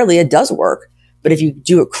temporarily. It does work. But if you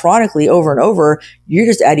do it chronically over and over, you're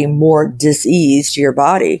just adding more dis-ease to your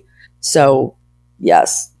body. So,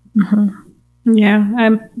 yes.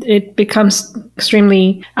 Yeah, it becomes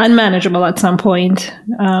extremely unmanageable at some point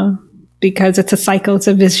because it's a cycle. It's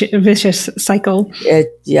a vicious cycle.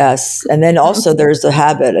 Yes. And then also there's the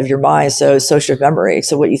habit of your mind. So social memory.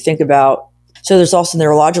 So what you think about. So there's also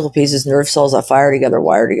neurological pieces, nerve cells that fire together,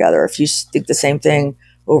 wire together. If you think the same thing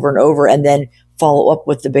over and over and then follow up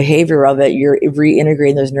with the behavior of it, you're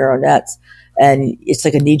reintegrating those neural nets and it's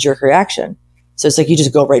like a knee-jerk reaction. So it's like you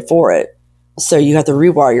just go right for it. So you have to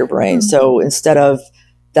rewire your brain. So instead of,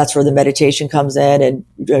 that's where the meditation comes in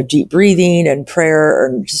and deep breathing and prayer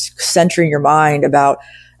and just centering your mind about,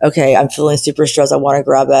 okay, I'm feeling super stressed. I want to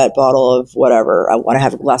grab that bottle of whatever. I want to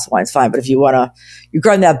have a glass of wine. It's fine. But if you want to, you're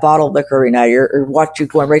grabbing that bottle of liquor every night or you're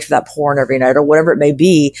going right for that porn every night or whatever it may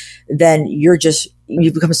be, then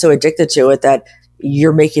you become so addicted to it that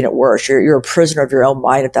you're making it worse. You're a prisoner of your own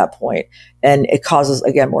mind at that point. And it causes,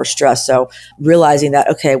 again, more stress. So realizing that,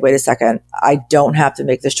 okay, wait a second, I don't have to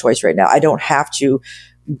make this choice right now. I don't have to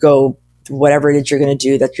go whatever it is you're going to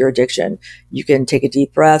do that's your addiction. You can take a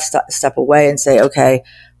deep breath, step away and say, okay,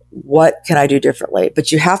 what can I do differently?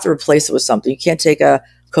 But you have to replace it with something. You can't take a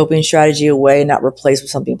coping strategy away and not replace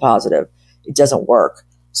with something positive. It doesn't work.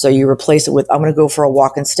 So you replace it with, I'm going to go for a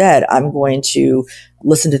walk instead. I'm going to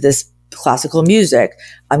listen to this classical music.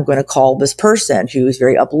 I'm going to call this person who's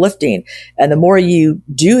very uplifting. And the more you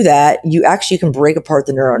do that, you actually can break apart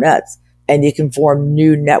the neural nets and you can form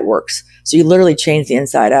new networks. So you literally change the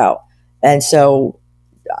inside out. And so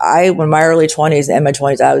when my early 20s and my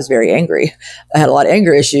 20s, I was very angry. I had a lot of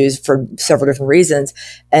anger issues for several different reasons.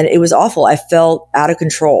 And it was awful. I felt out of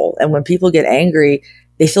control. And when people get angry,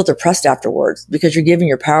 they feel depressed afterwards because you're giving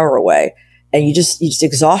your power away and you're just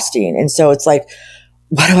exhausting. And so it's like,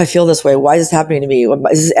 why do I feel this way? Why is this happening to me?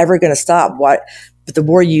 Is this ever going to stop? But the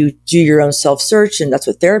more you do your own self-search, and that's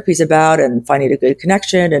what therapy is about, and finding a good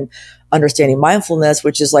connection and understanding mindfulness,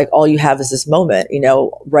 which is like all you have is this moment,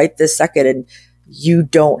 right this second, and you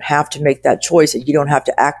don't have to make that choice and you don't have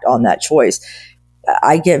to act on that choice.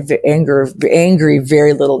 I get angry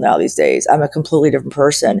very little now these days. I'm a completely different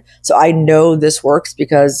person. So I know this works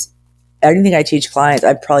because everything I teach clients,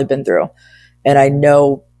 I've probably been through, and I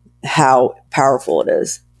know how powerful it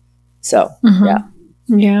is. So, yeah.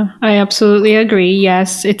 Yeah, I absolutely agree.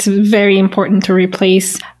 Yes, it's very important to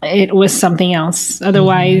replace it with something else.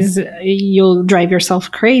 Otherwise, you'll drive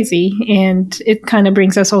yourself crazy. And it kind of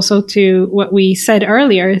brings us also to what we said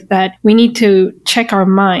earlier, that we need to check our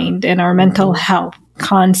mind and our mental health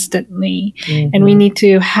constantly. And we need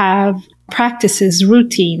to have practices,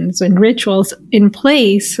 routines, and rituals in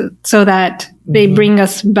place so that they bring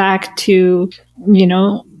us back to,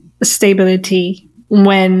 stability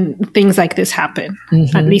when things like this happen.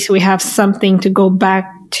 At least we have something to go back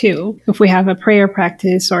to. If we have a prayer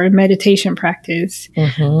practice or a meditation practice,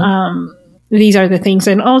 these are the things.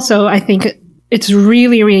 And also, I think it's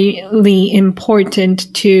really, really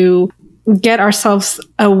important to get ourselves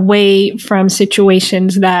away from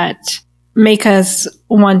situations that make us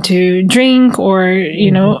want to drink or,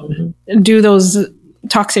 do those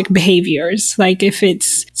toxic behaviors. Like if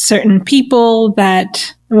it's certain people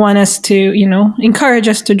that want us to, encourage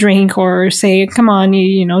us to drink or say, come on,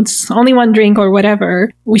 it's only one drink or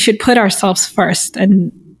whatever, we should put ourselves first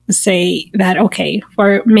and say that, okay,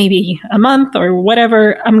 for maybe a month or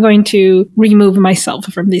whatever, I'm going to remove myself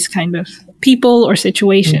from these kind of people or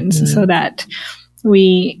situations so that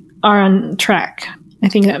we are on track. I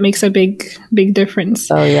think that makes a big difference.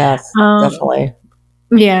 Oh, yes, definitely.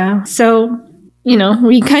 Yeah. So,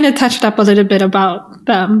 we kind of touched up a little bit about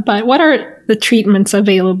them, but what are the treatments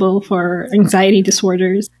available for anxiety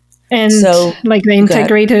disorders? And so, like the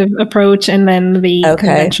integrative approach and then the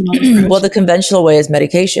conventional approach. Well, the conventional way is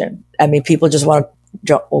medication. I mean, people just want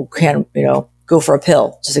to, go for a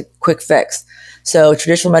pill, just a quick fix. So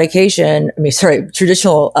traditional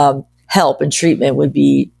help and treatment would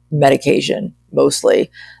be medication mostly,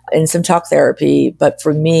 and some talk therapy. But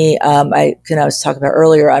for me, I was talking about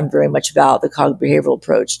earlier, I'm very much about the cognitive behavioral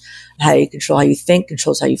approach. How you control how you think,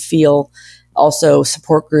 controls how you feel. Also,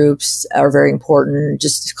 support groups are very important.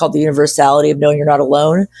 It's called the universality of knowing you're not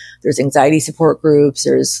alone. There's anxiety support groups.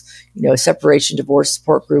 There's, separation, divorce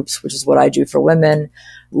support groups, which is what I do for women.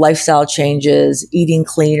 Lifestyle changes, eating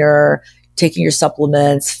cleaner, taking your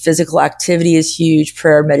supplements. Physical activity is huge.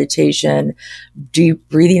 Prayer, meditation, deep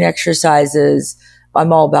breathing exercises.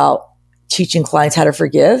 I'm all about teaching clients how to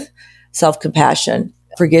forgive, self-compassion.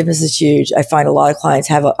 Forgiveness is huge. I find a lot of clients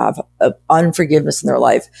have a unforgiveness in their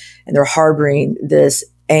life, and they're harboring this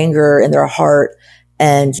anger in their heart,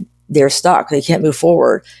 and they're stuck. They can't move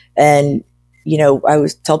forward. And, I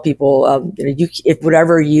always tell people,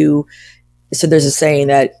 so there's a saying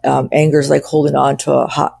that anger is like holding on to a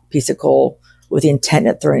hot piece of coal with the intent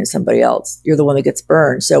of throwing it at somebody else. You're the one that gets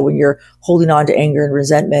burned. So when you're holding on to anger and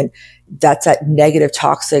resentment, that's that negative,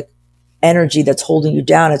 toxic energy that's holding you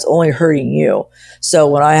down. It's only hurting you. So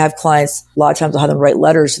when I have clients, a lot of times I'll have them write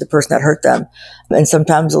letters to the person that hurt them. And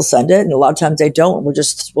sometimes they'll send it, and a lot of times they don't.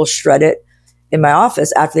 We'll shred it in my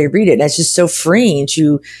office after they read it. And it's just so freeing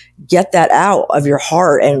to get that out of your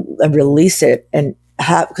heart and release it, and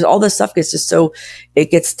because all this stuff gets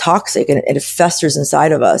it gets toxic, and it festers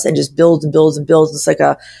inside of us and just builds and builds and builds. It's like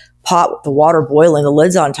a pot with the water boiling, the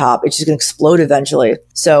lid's on top. It's just going to explode eventually.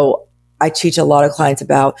 So I teach a lot of clients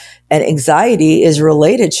about, and anxiety is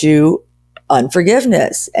related to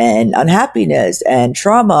unforgiveness and unhappiness and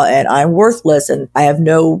trauma, and I'm worthless and I have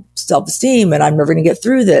no self-esteem and I'm never going to get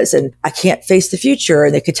through this and I can't face the future,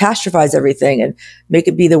 and they catastrophize everything and make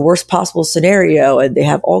it be the worst possible scenario, and they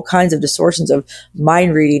have all kinds of distortions of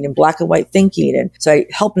mind reading and black and white thinking. And so I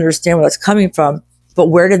help them understand where that's coming from. But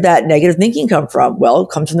where did that negative thinking come from? Well, it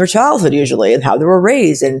comes from their childhood usually, and how they were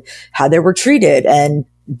raised and how they were treated. And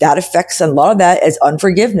that affects, a lot of that is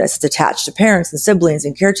unforgiveness. It's attached to parents and siblings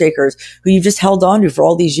and caretakers who you've just held on to for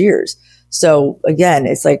all these years. So again,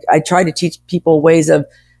 it's like I try to teach people ways of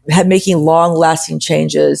making long lasting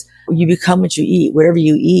changes. You become what you eat. Whatever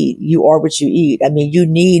you eat, you are what you eat. I mean, you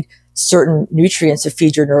need certain nutrients to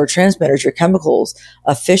feed your neurotransmitters, your chemicals.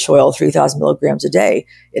 A fish oil, 3,000 milligrams a day.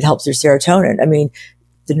 It helps your serotonin. I mean,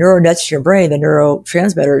 the neural nets in your brain, the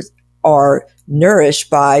neurotransmitters, are nourished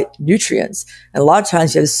by nutrients. And a lot of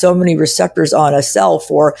times you have so many receptors on a cell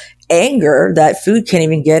for anger that food can't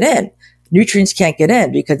even get in. Nutrients can't get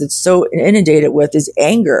in because it's so inundated with this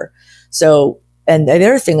anger. So, and the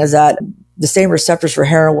other thing is that the same receptors for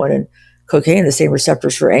heroin and cocaine are the same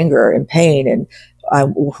receptors for anger and pain and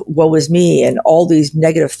woe is me and all these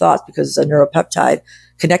negative thoughts, because it's a neuropeptide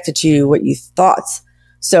connected to what you thoughts.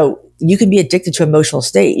 So you can be addicted to emotional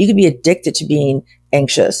state. You can be addicted to being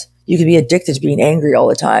anxious. You can be addicted to being angry all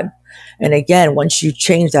the time. And again, once you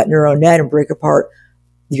change that neural net and break apart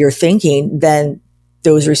your thinking, then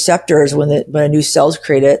those receptors, when a new cell is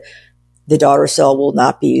created, the daughter cell will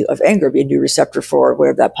not be of anger, be a new receptor for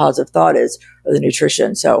whatever that positive thought is, or the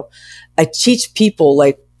nutrition. So I teach people,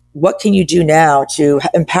 like, what can you do now to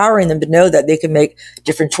empowering them to know that they can make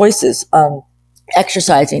different choices?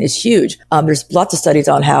 Exercising is huge. There's lots of studies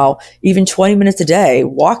on how even 20 minutes a day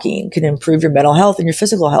walking can improve your mental health and your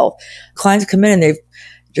physical health. Clients come in and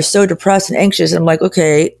they're so depressed and anxious. And I'm like,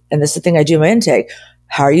 okay. And this is the thing I do in my intake.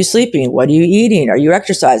 How are you sleeping? What are you eating? Are you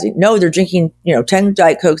exercising? No, they're drinking, 10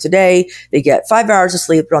 Diet Cokes a day. They get 5 hours of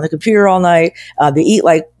sleep. They're on the computer all night. They eat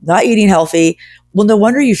not eating healthy. Well, no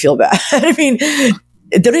wonder you feel bad. I mean,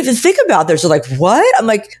 they don't even think about this. They're like, what? I'm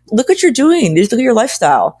like, look what you're doing. Just look at your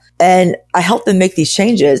lifestyle. And I help them make these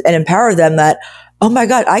changes and empower them that, oh my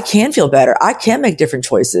God, I can feel better. I can make different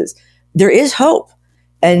choices. There is hope.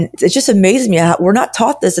 And it just amazes me how we're not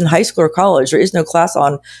taught this in high school or college. There is no class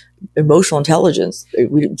on emotional intelligence.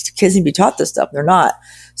 Kids need to be taught this stuff. They're not.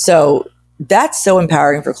 So that's so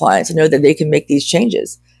empowering for clients to know that they can make these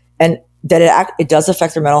changes and that it does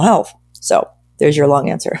affect their mental health. So there's your long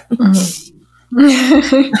answer.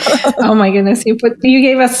 Oh my goodness. You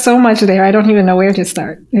gave us so much there. I don't even know where to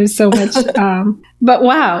start. There's so much. But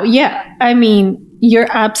wow. Yeah. I mean, you're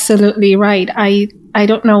absolutely right. I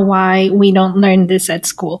don't know why we don't learn this at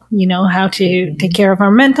school, how to take care of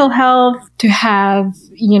our mental health, to have,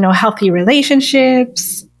 healthy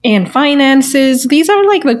relationships and finances. These are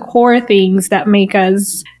like the core things that make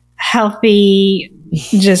us healthy,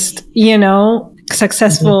 just,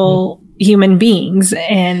 successful human beings.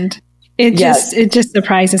 And it just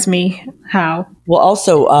surprises me how. Well,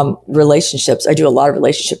 also relationships. I do a lot of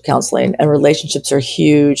relationship counseling, and relationships are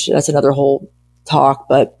huge. That's another whole talk.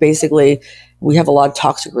 But basically, we have a lot of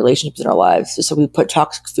toxic relationships in our lives. So we put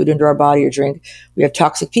toxic food into our body or drink. We have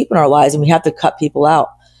toxic people in our lives, and we have to cut people out.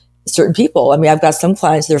 Certain people. I mean, I've got some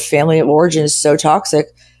clients, their family of origin is so toxic,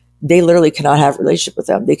 they literally cannot have a relationship with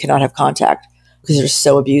them. They cannot have contact because they're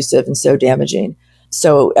so abusive and so damaging.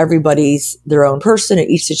 So everybody's their own person, and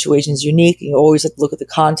each situation is unique. You always have to look at the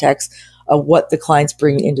context of what the client's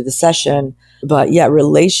bringing into the session. But yeah,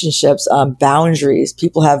 relationships, boundaries.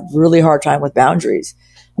 People have really hard time with boundaries.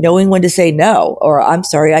 Knowing when to say no, or I'm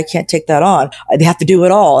sorry, I can't take that on. They have to do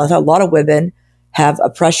it all. And a lot of women have a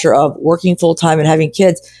pressure of working full time and having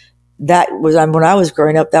kids. That was when I was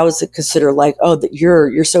growing up. That was considered like, oh, that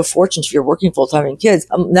you're so fortunate if you're working full time and kids.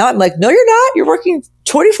 Now I'm like, no, you're not. You're working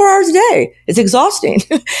 24 hours a day. It's exhausting.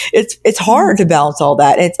 It's hard to balance all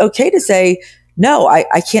that. And it's okay to say, no,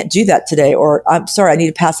 I can't do that today, or I'm sorry, I need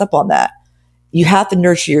to pass up on that. You have to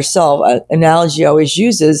nurture yourself. An analogy I always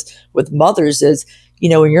use is with mothers is,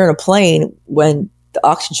 when you're in a plane, when the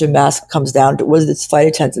oxygen mask comes down, what does its flight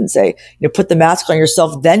attendant say? Put the mask on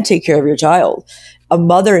yourself, then take care of your child. A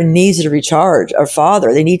mother needs to recharge. A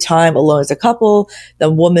father, they need time alone as a couple. The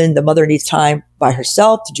mother needs time by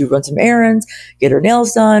herself to run some errands, get her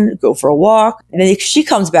nails done, go for a walk. And then she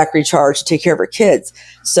comes back recharged to take care of her kids.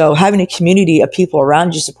 So having a community of people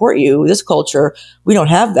around you support you, this culture, we don't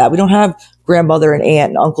have that. We don't have grandmother and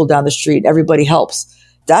aunt and uncle down the street. Everybody helps.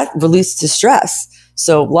 That releases stress.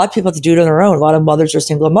 So a lot of people have to do it on their own. A lot of mothers are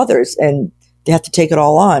single mothers, and they have to take it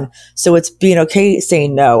all on. So it's being okay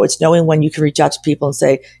saying no. It's knowing when you can reach out to people and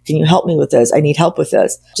say, can you help me with this? I need help with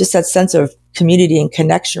this. Just that sense of community and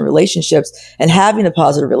connection, relationships, and having the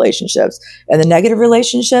positive relationships. And the negative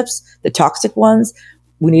relationships, the toxic ones,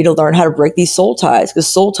 we need to learn how to break these soul ties, because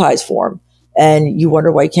soul ties form. And you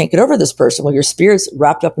wonder why you can't get over this person. Well, your spirit's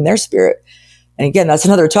wrapped up in their spirit. And again, that's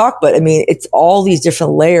another talk, but I mean, it's all these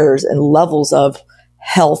different layers and levels of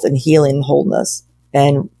health and healing and wholeness.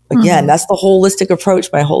 And again, that's the holistic approach.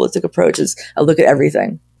 My holistic approach is I look at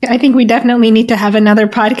everything. I think we definitely need to have another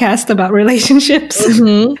podcast about relationships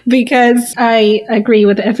because I agree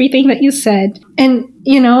with everything that you said. And,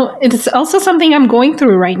 it's also something I'm going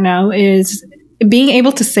through right now is being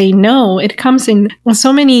able to say no. It comes in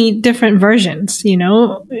so many different versions,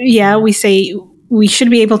 Yeah, we say we should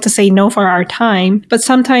be able to say no for our time, but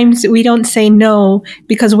sometimes we don't say no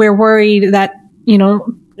because we're worried that,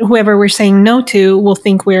 whoever we're saying no to will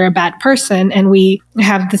think we're a bad person. And we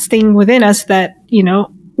have this thing within us that,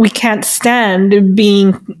 we can't stand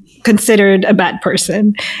being considered a bad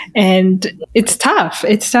person. And it's tough.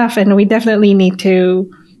 And we definitely need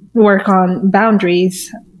to work on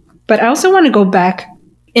boundaries. But I also want to go back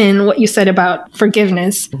in what you said about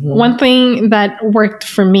forgiveness. One thing that worked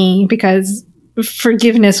for me, because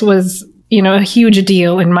forgiveness was, a huge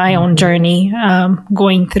deal in my own journey,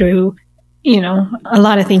 going through a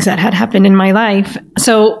lot of things that had happened in my life.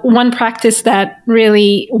 So one practice that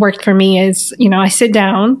really worked for me is, I sit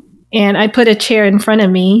down and I put a chair in front of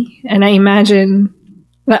me and I imagine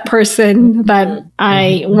that person that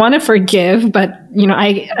I want to forgive, but,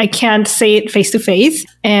 I can't say it face to face.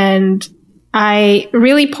 And I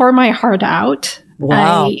really pour my heart out.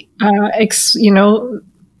 Wow.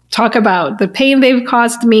 Talk about the pain they've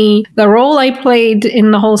caused me, the role I played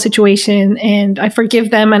in the whole situation, and I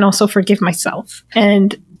forgive them and also forgive myself.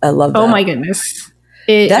 And I love that. Oh my goodness.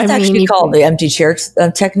 That's actually called the empty chair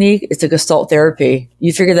technique. It's a Gestalt therapy.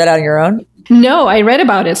 You figured that out on your own? No, I read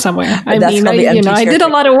about it somewhere. I did a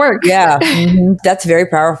lot of work. Yeah. That's very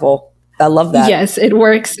powerful. I love that. Yes, it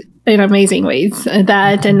works in amazing ways.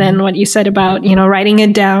 That, and then what you said about, writing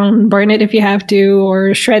it down, burn it if you have to,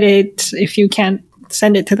 or shred it if you can't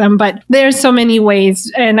send it to them. But there's so many ways.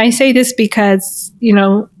 And I say this because,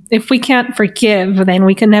 if we can't forgive, then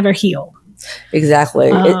we can never heal. Exactly.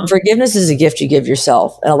 Forgiveness is a gift you give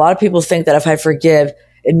yourself. And a lot of people think that if I forgive,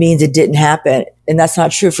 it means it didn't happen. And that's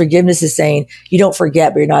not true. Forgiveness is saying you don't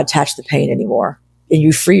forget, but you're not attached to the pain anymore. And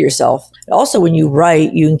you free yourself. Also, when you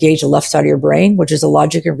write, you engage the left side of your brain, which is the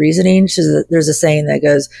logic and reasoning. So there's a saying that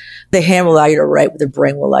goes, the hand will allow you to write, but the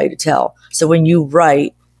brain will allow you to tell. So when you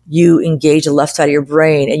write, you engage the left side of your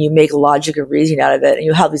brain and you make logic and reasoning out of it. And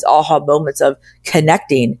you have these aha moments of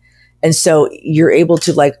connecting. And so you're able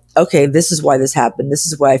to like, okay, this is why this happened. This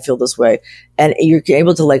is why I feel this way. And you're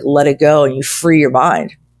able to like let it go and you free your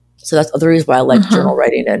mind. So that's the reason why I like journal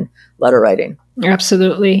writing and letter writing.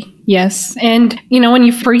 Absolutely. Yes. And, when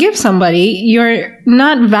you forgive somebody, you're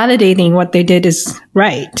not validating what they did is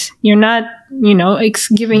right. You're not,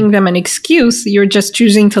 giving them an excuse. You're just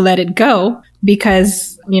choosing to let it go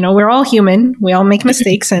because, we're all human. We all make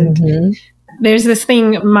mistakes. And there's this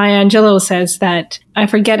thing Maya Angelou says that I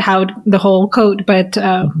forget how the whole quote, but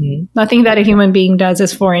nothing that a human being does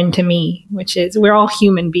is foreign to me, which is we're all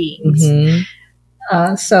human beings.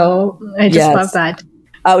 So I just love that.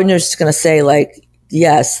 I was just going to say, like,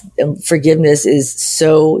 yes, forgiveness is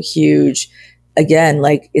so huge. Again,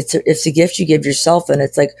 like it's a gift you give yourself. And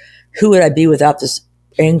it's like, who would I be without this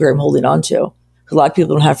anger I'm holding on to? A lot of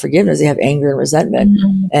people don't have forgiveness. They have anger and resentment.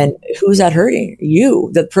 And who's that hurting?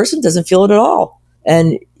 You. The person doesn't feel it at all.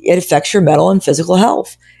 And it affects your mental and physical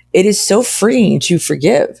health. It is so freeing to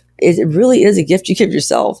forgive. It really is a gift you give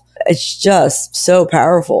yourself. It's just so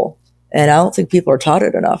powerful. And I don't think people are taught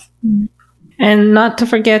it enough. And not to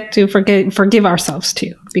forget to forgive ourselves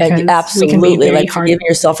too. Because absolutely. Like forgiving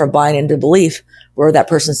yourself for buying into belief where that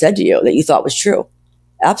person said to you that you thought was true.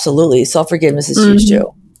 Absolutely. Self-forgiveness is huge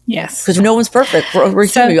too. Yes. Because no one's perfect. We're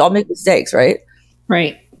human. We all make mistakes, right?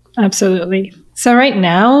 Right. Absolutely. So right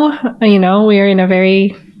now, we are in a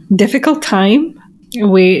very difficult time.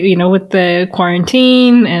 We, with the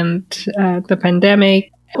quarantine and the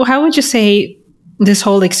pandemic, how would you say this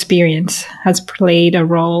whole experience has played a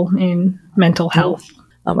role in mental health?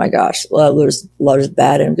 Oh my gosh. Well, there's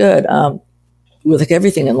bad and good. With like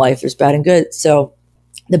everything in life, there's bad and good. So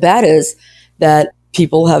the bad is that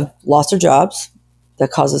people have lost their jobs. That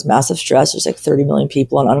causes massive stress. There's like 30 million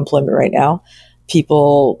people on unemployment right now.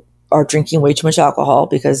 People are drinking way too much alcohol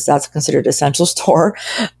because that's considered essential store.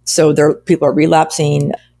 So people are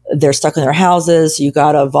relapsing. They're stuck in their houses. You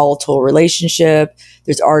got a volatile relationship.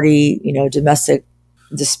 There's already, domestic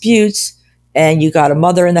disputes. And you got a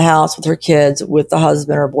mother in the house with her kids, with the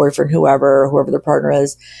husband or boyfriend, whoever their partner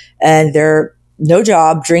is. And they're no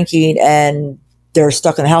job, drinking, and they're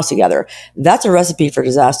stuck in the house together. That's a recipe for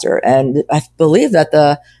disaster. And I believe that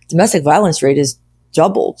the domestic violence rate is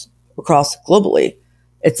doubled across globally.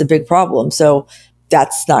 It's a big problem. So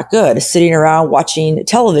that's not good. Sitting around watching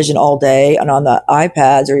television all day and on the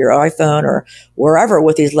iPads or your iPhone or wherever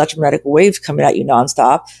with these electromagnetic waves coming at you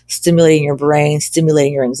nonstop, stimulating your brain,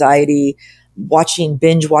 stimulating your anxiety,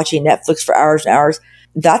 binge watching Netflix for hours and hours.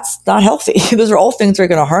 That's not healthy. Those are all things that are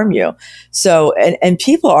going to harm you. So, and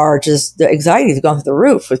people are just, the anxiety has gone through the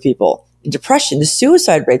roof with people. Depression, the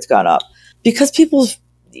suicide rate's gone up because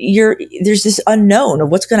there's this unknown of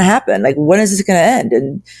what's going to happen. Like, when is this going to end?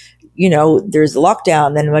 And, there's the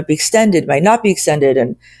lockdown, then it might be extended, might not be extended.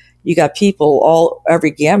 And you got people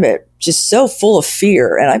every gamut, just so full of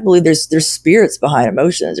fear. And I believe there's spirits behind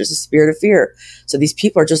emotions. There's a spirit of fear. So these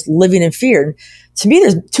people are just living in fear. And to me,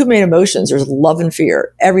 there's two main emotions. There's love and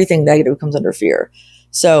fear. Everything negative comes under fear.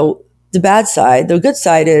 So the bad side, the good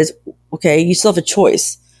side is, okay, you still have a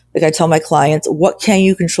choice. Like I tell my clients, what can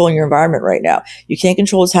you control in your environment right now? You can't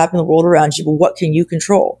control what's happening in the world around you, but what can you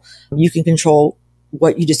control? You can control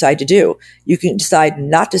what you decide to do. You can decide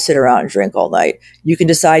not to sit around and drink all night. You can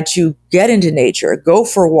decide to get into nature, go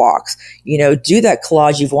for walks, do that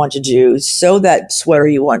collage you've wanted to do, sew that sweater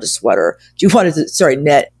you want to sweater.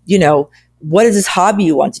 Knit, what is this hobby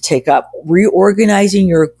you want to take up? Reorganizing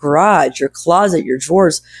your garage, your closet, your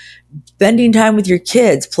drawers, spending time with your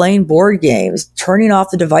kids, playing board games, turning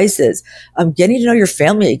off the devices, getting to know your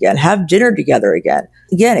family again, have dinner together again.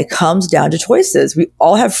 Again, it comes down to choices. We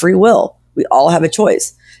all have free will. We all have a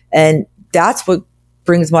choice. And that's what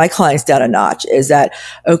brings my clients down a notch is that,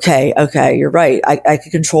 okay, you're right. I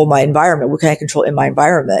can control my environment. What can I control in my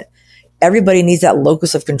environment? Everybody needs that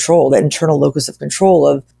locus of control, that internal locus of control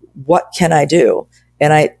of what can I do?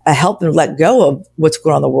 And I help them let go of what's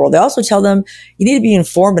going on in the world. I also tell them you need to be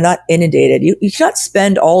informed but not inundated. You cannot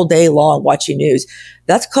spend all day long watching news.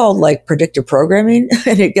 That's called like predictive programming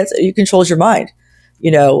and it controls your mind.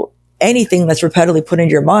 Anything that's repetitively put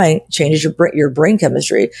into your mind changes your brain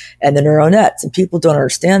chemistry and the neural nets, and people don't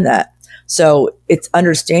understand that. So it's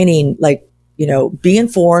understanding, like, be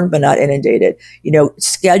informed but not inundated.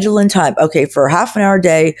 Schedule in time. Okay, for half an hour a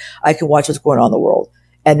day, I can watch what's going on in the world,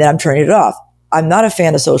 and then I'm turning it off. I'm not a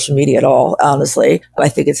fan of social media at all, honestly. I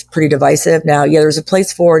think it's pretty divisive. Now, yeah, there's a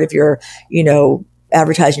place for it if you're,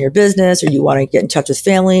 advertising your business or you want to get in touch with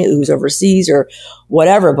family who's overseas or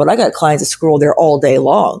whatever. But I got clients that scroll there all day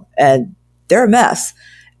long and they're a mess.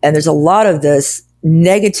 And there's a lot of this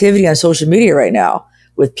negativity on social media right now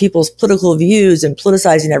with people's political views and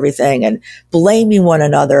politicizing everything and blaming one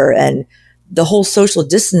another and the whole social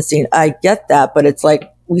distancing. I get that, but it's like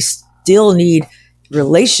we still need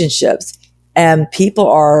relationships and people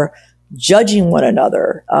are judging one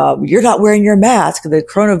another. You're not wearing your mask, the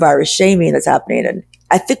coronavirus shaming that's happening. And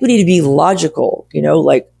I think we need to be logical,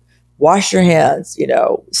 like wash your hands,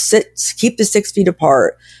 keep the 6 feet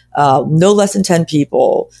apart, no less than 10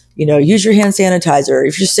 people, use your hand sanitizer.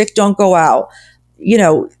 If you're sick, don't go out.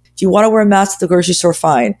 If you want to wear a mask at the grocery store,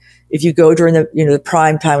 fine. If you go during the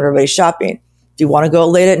prime time when everybody's shopping, if you want to go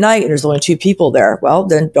late at night and there's only 2 people there, well,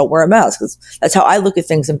 then don't wear a mask. That's how I look at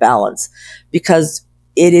things in balance, because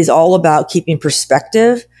it is all about keeping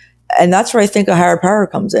perspective. And that's where I think a higher power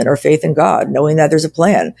comes in, or faith in God, knowing that there's a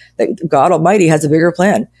plan, that God Almighty has a bigger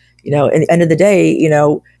plan. At the end of the day,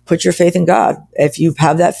 put your faith in God. If you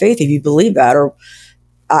have that faith, if you believe that, or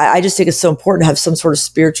I just think it's so important to have some sort of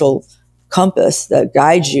spiritual compass that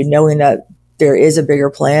guides you, knowing that there is a bigger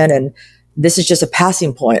plan. And this is just a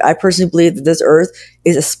passing point. I personally believe that this earth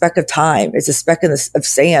is a speck of time. It's a speck of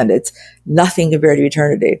sand. It's nothing compared to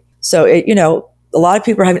eternity. So a lot of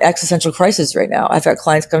people are having existential crisis right now. I've had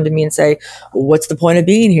clients come to me and say, well, what's the point of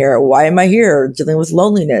being here? Why am I here? Dealing with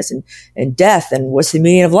loneliness and death, and what's the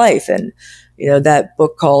meaning of life? And, that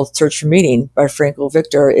book called Search for Meaning by Frankl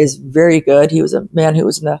Victor is very good. He was a man who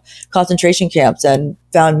was in the concentration camps and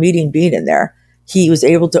found meaning being in there. He was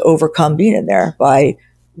able to overcome being in there by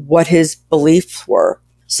what his beliefs were.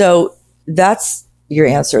 So that's your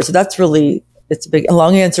answer. So that's really, it's a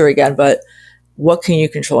long answer again, but what can you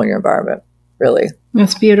control in your environment? Really.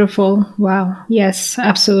 That's beautiful. Wow. Yes,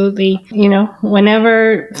 absolutely.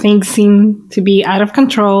 Whenever things seem to be out of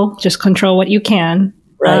control, just control what you can.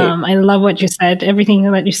 Right. I love what you said. Everything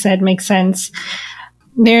that you said makes sense.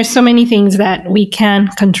 There's so many things that we can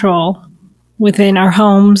control within our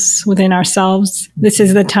homes, within ourselves. This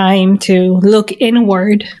is the time to look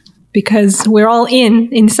inward, because we're all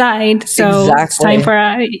inside. So exactly. It's time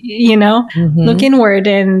for, look inward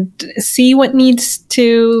and see what needs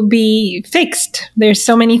to be fixed. There's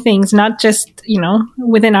so many things, not just,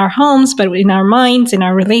 within our homes, but in our minds, in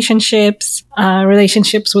our relationships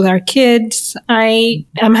with our kids. I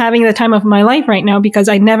am having the time of my life right now because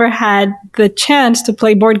I never had the chance to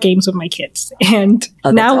play board games with my kids. And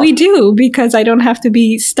now we do, because I don't have to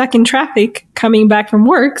be stuck in traffic coming back from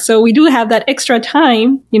work. So we do have that extra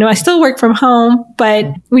time. I still work from home, but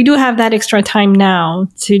we do have that extra time now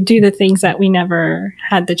to do the things that we never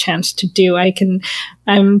had the chance to do.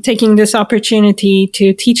 I'm taking this opportunity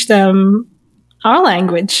to teach them our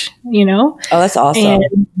language, Oh, that's awesome.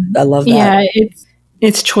 And, I love that. Yeah,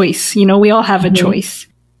 it's choice. We all have a choice,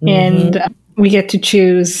 and we get to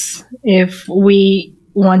choose if we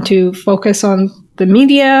want to focus on the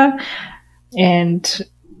media and,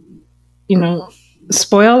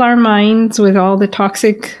 spoil our minds with all the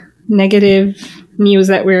toxic, negative news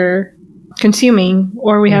that we're consuming,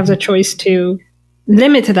 or we have the choice to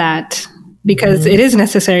limit that, because it is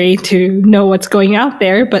necessary to know what's going out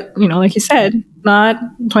there. But, like you said, not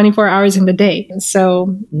 24 hours in the day.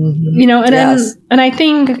 So, and I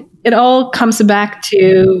think it all comes back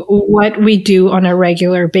to what we do on a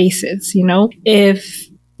regular basis. If,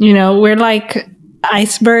 we're like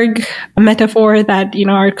iceberg, a metaphor that,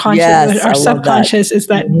 our conscious, our subconscious is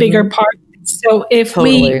that bigger part. So if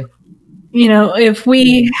if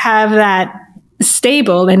we have that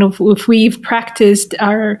stable, and if we've practiced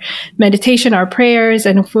our meditation, our prayers,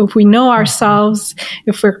 and if we know ourselves,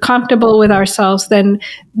 if we're comfortable with ourselves, then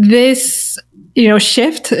this,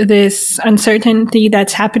 shift, this uncertainty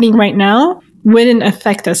that's happening right now wouldn't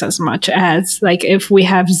affect us as much as, like, if we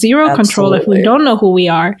have zero control, if we don't know who we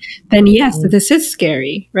are, then yes, this is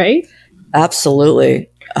scary, right? Absolutely.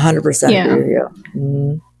 100% agree with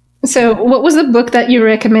you. So what was the book that you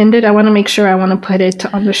recommended? I want to make sure I want to put it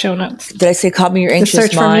on the show notes. Did I say Calming Your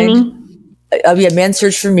Anxious Mind? Yeah, Man's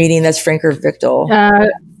Search for Meaning. That's Frankl Victor.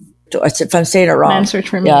 If I'm saying it wrong. Man's Search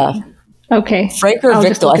for Meaning. Yeah. Okay. Frankl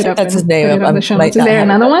Victor. I think that's his name. Is there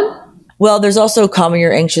another one? Well, there's also Calming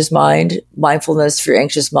Your Anxious Mind, Mindfulness for Your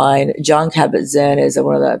Anxious Mind. Jon Kabat-Zinn is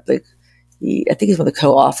one of the, I think he's one of the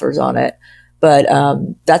co-authors on it. But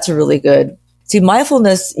that's a really good. See,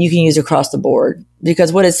 mindfulness you can use across the board,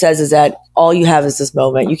 because what it says is that all you have is this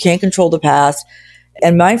moment. You can't control the past.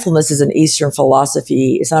 And mindfulness is an Eastern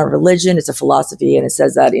philosophy. It's not a religion. It's a philosophy. And it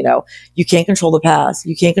says that, you can't control the past.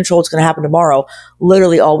 You can't control what's going to happen tomorrow.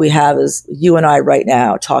 Literally all we have is you and I right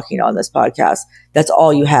now talking on this podcast. That's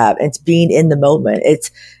all you have. And it's being in the moment.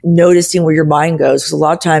 It's noticing where your mind goes. Because a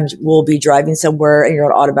lot of times we'll be driving somewhere and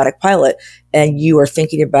you're on automatic pilot and you are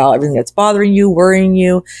thinking about everything that's bothering you, worrying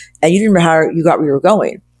you, and you didn't remember how you got where you were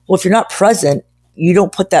going. Well, if you're not present, you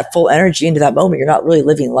don't put that full energy into that moment. You're not really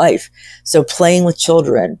living life. So playing with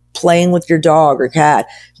children, playing with your dog or cat,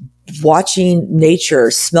 watching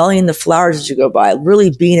nature, smelling the flowers as you go by, really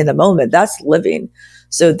being in the moment, that's living.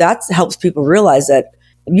 So that helps people realize that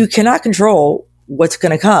you cannot control what's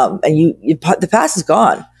going to come, and the past is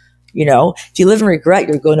gone. If you live in regret,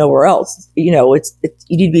 you'll go nowhere else. You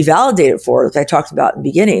need to be validated for it, like I talked about in the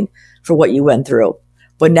beginning, for what you went through.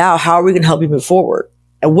 But now, how are we going to help you move forward?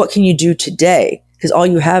 And what can you do today? Because all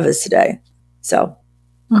you have is today. So,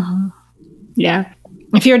 yeah.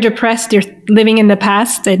 If you're depressed, you're living in the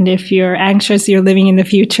past, and if you're anxious, you're living in the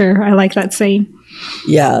future. I like that saying.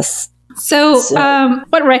 Yes. So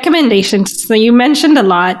what recommendations? So you mentioned a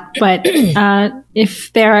lot, but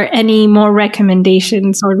if there are any more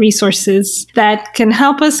recommendations or resources that can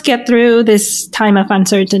help us get through this time of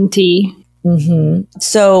uncertainty.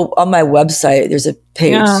 So on my website, there's a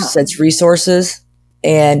page that says resources,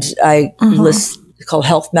 and I list, it's called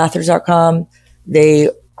healthmatters.com. They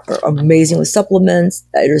are amazing with supplements.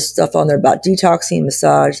 There's stuff on there about detoxing,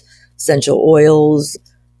 massage, essential oils.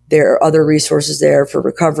 There are other resources there for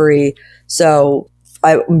recovery. So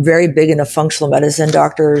I'm very big into functional medicine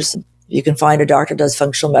doctors. You can find a doctor that does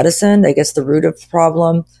functional medicine that gets the root of the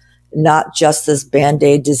problem, not just this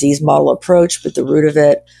Band-Aid disease model approach, but the root of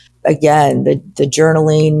it. Again, the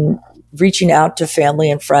journaling, reaching out to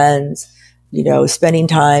family and friends, spending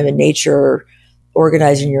time in nature,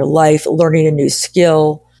 organizing your life, learning a new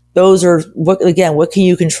skill. Those are what can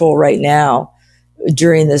you control right now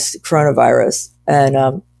during this coronavirus?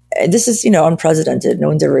 And this is, unprecedented. No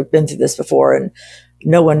one's ever been through this before, and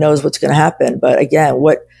no one knows what's going to happen. But again,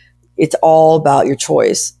 it's all about your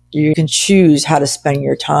choice. You can choose how to spend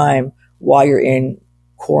your time while you're in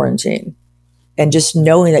quarantine, and just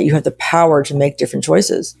knowing that you have the power to make different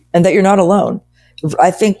choices and that you're not alone.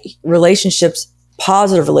 I think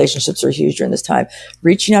positive relationships are huge during this time.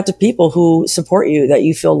 Reaching out to people who support you, that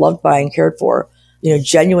you feel loved by and cared for,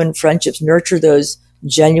 genuine friendships, nurture those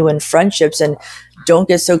genuine friendships, and don't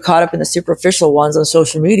get so caught up in the superficial ones on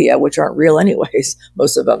social media, which aren't real anyways,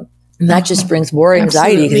 most of them. And that just brings more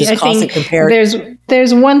anxiety because it's constant comparison.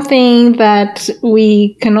 There's one thing that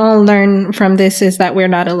we can all learn from this is that we're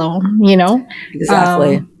not alone,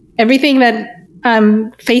 Exactly. Everything that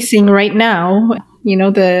I'm facing right now,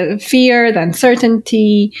 the fear, the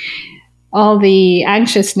uncertainty, all the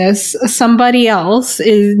anxiousness, somebody else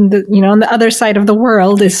on the other side of the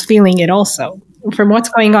world is feeling it also. From what's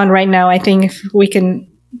going on right now, I think if we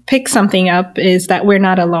can pick something up is that we're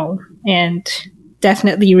not alone, and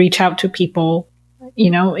definitely reach out to people.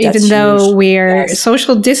 Even though we're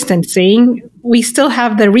social distancing, we still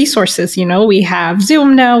have the resources. We have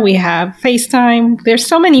Zoom now, we have FaceTime. There's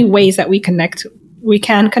so many ways that we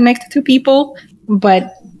can connect to people.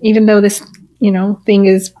 But even though this, thing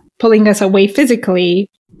is pulling us away physically,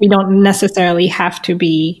 we don't necessarily have to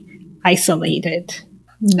be isolated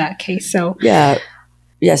in that case. So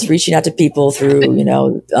yes, reaching out to people through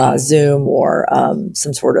Zoom or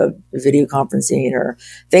some sort of video conferencing or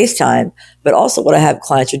FaceTime. But also what I have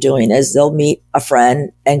clients are doing is they'll meet a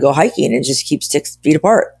friend and go hiking and just keep 6 feet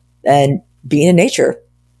apart and being in nature.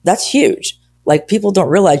 That's huge. Like, people don't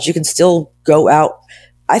realize you can still go out.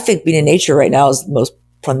 I think being in nature right now is one of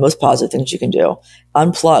the most positive things you can do.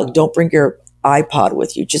 Unplug. Don't bring your iPod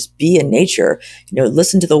with you. Just be in nature.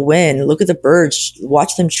 Listen to the wind, look at the birds,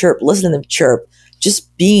 watch them chirp, listen to them chirp.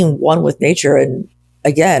 Just being one with nature. And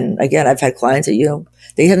again, I've had clients that,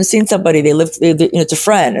 they haven't seen somebody, it's a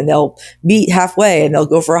friend, and they'll meet halfway and they'll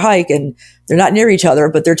go for a hike, and they're not near each other,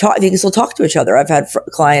 but they can still talk to each other. I've had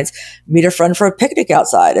clients meet a friend for a picnic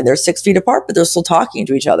outside, and they're 6 feet apart, but they're still talking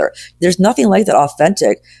to each other. There's nothing like that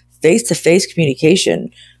authentic face-to-face communication.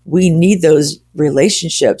 We need those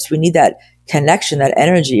relationships. We need that connection, that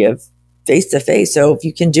energy of face-to-face. So if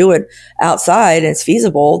you can do it outside and it's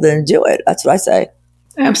feasible, then do it. That's what I say.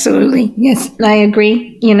 Absolutely. Yes, I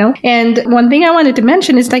agree, And one thing I wanted to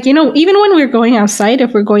mention is even when we're going outside,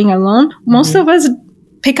 if we're going alone, most of us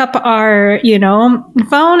pick up our,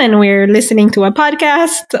 phone and we're listening to a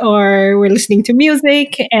podcast or we're listening to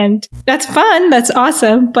music, and that's fun. That's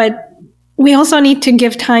awesome. But we also need to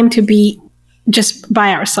give time to be just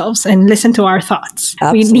by ourselves and listen to our thoughts.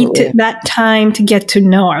 Absolutely. We need that time to get to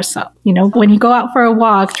know ourselves. When you go out for a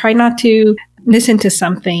walk, try not to listen to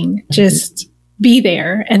something, just be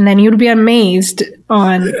there. And then you'll be amazed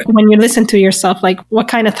on when you listen to yourself, like what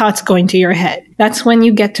kind of thoughts go into your head. That's when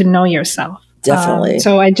you get to know yourself. Definitely.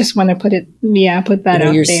 So I just want to put that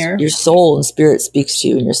out there. Your soul and spirit speaks to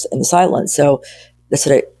you in the silence. So that's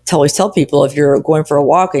what I always tell people. If you're going for a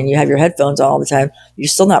walk and you have your headphones on all the time, you're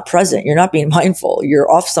still not present. You're not being mindful.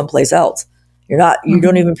 You're off someplace else. You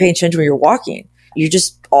don't even pay attention when you're walking. You're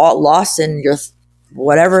just all lost in your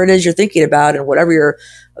whatever it is you're thinking about and whatever you're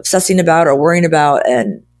obsessing about or worrying about,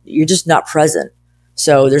 and you're just not present.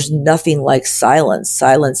 So there's nothing like silence.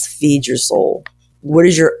 Silence feeds your soul. What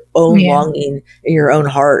is your own longing in your own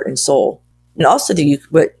heart and soul? And also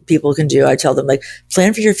what people can do, I tell them, like,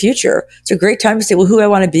 plan for your future. It's a great time to say, well, who do I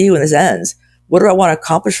want to be when this ends? What do I want to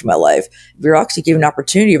accomplish for my life? We're actually given an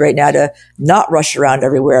opportunity right now to not rush around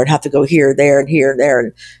everywhere and have to go here, there, and here, and there.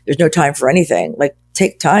 And there's no time for anything. Like,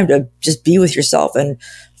 take time to just be with yourself and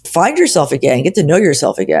find yourself again, get to know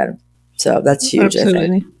yourself again. So that's huge. Absolutely. I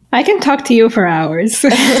think. I can talk to you for hours.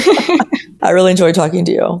 I really enjoy talking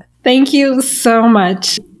to you. Thank you so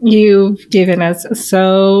much. You've given us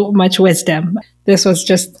so much wisdom. This was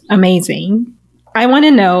just amazing. I want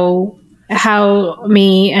to know how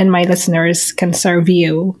me and my listeners can serve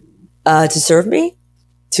you. To serve me?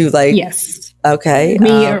 Yes. Okay.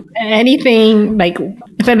 Me or anything, like,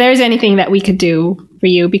 if there's anything that we could do for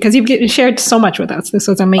you, because you've shared so much with us. This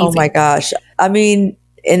was amazing. Oh my gosh. I mean,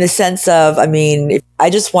 in the sense of, I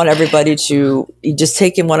just want everybody to just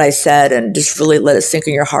take in what I said and just really let it sink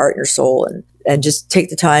in your heart and your soul, and just take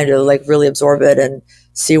the time to like really absorb it and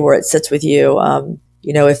see where it sits with you.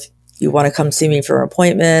 If you want to come see me for an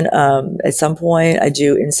appointment, at some point, I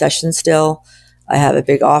do in session still. I have a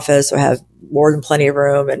big office, so I have more than plenty of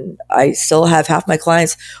room, and I still have half my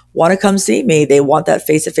clients want to come see me. They want that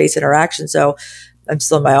face-to-face interaction. So I'm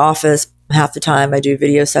still in my office half the time. I do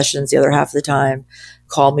video sessions the other half of the time.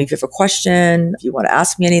 Call me if you have a question, if you want to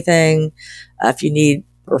ask me anything, if you need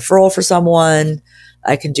a referral for someone,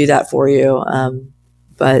 I can do that for you.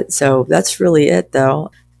 But so that's really it,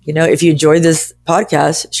 though. If you enjoyed this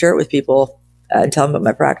podcast, share it with people and tell them about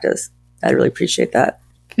my practice. I'd really appreciate that.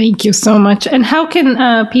 Thank you so much. And how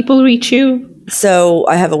can people reach you? So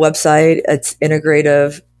I have a website. It's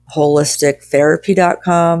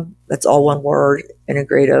integrativeholistictherapy.com. That's all one word,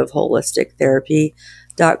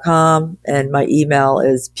 integrativeholistictherapy.com. And my email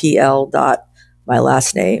is my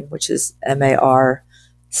last name, which is MARCOLIN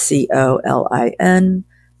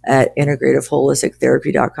at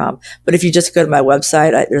integrativeholistictherapy.com. But if you just go to my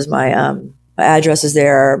website, there's my address is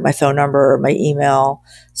there, my phone number, my email.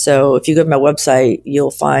 So if you go to my website,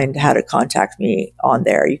 you'll find how to contact me on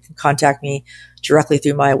there. You can contact me directly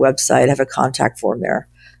through my website. I have a contact form there.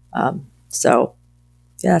 So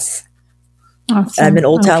yes. Awesome. I'm in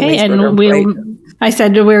Old Town Leesburg. And I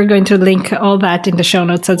said we're going to link all that in the show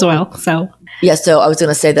notes as well. So yeah, so I was going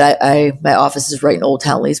to say that my office is right in Old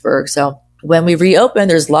Town Leesburg. So when we reopen,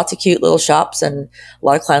 there's lots of cute little shops, and a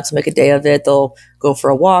lot of clients will make a day of it. They'll go for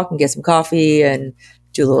a walk and get some coffee and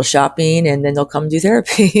do a little shopping, and then they'll come do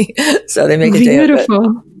therapy. So they make a day of it.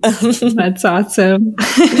 Beautiful. That's awesome.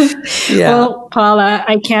 Yeah. Well, Paula,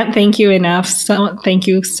 I can't thank you enough. So thank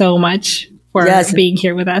you so much for being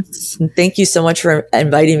here with us. Thank you so much for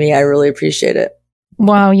inviting me. I really appreciate it.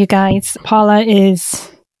 Wow, you guys. Paula is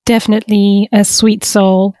definitely a sweet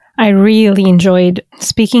soul. I really enjoyed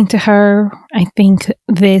speaking to her. I think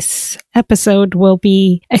this episode will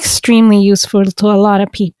be extremely useful to a lot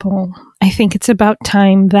of people. I think it's about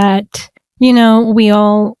time that, we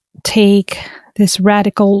all take this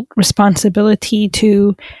radical responsibility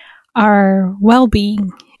to our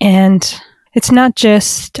well-being. And it's not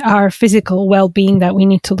just our physical well-being that we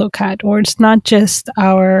need to look at, or it's not just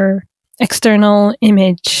our external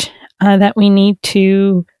image that we need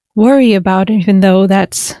to worry about, even though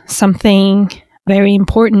that's something very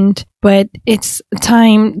important. But it's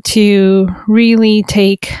time to really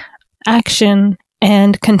take action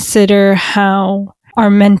and consider how our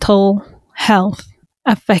mental health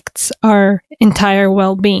affects our entire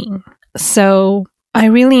well-being. So I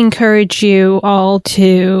really encourage you all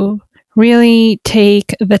to really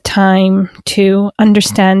take the time to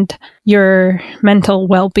understand your mental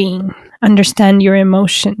well-being, understand your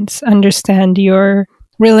emotions, understand your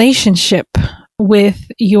relationship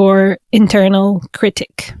with your internal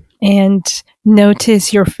critic, and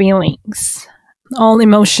notice your feelings. All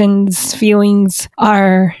emotions, feelings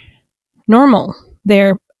are normal.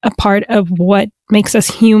 They're a part of what makes us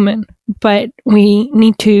human, but we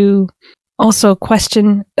need to also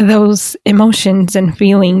question those emotions and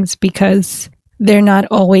feelings because they're not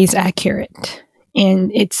always accurate.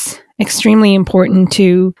 And it's extremely important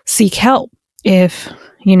to seek help if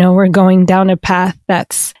we're going down a path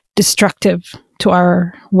that's destructive to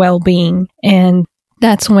our well-being. And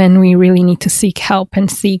that's when we really need to seek help and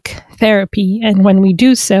seek therapy. And when we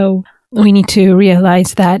do so, we need to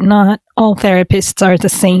realize that not all therapists are the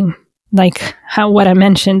same. Like what I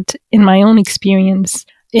mentioned in my own experience,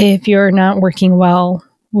 if you're not working well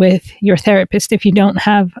with your therapist, if you don't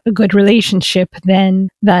have a good relationship, then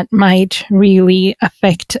that might really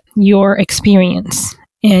affect your experience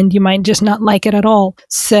and you might just not like it at all.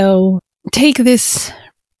 So take this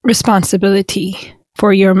responsibility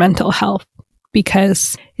for your mental health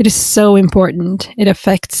because it is so important. It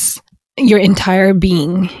affects your entire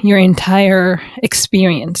being, your entire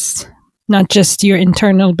experience, not just your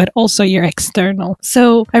internal, but also your external.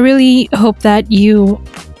 So I really hope that you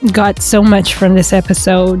got so much from this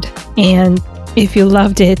episode. And if you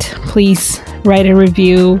loved it, please write a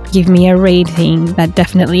review, give me a rating. That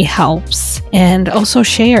definitely helps. And also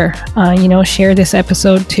share this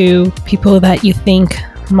episode to people that you think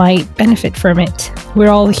might benefit from it. We're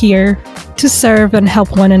all here to serve and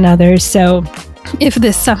help one another. So if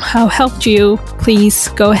this somehow helped you, please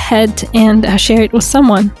go ahead and share it with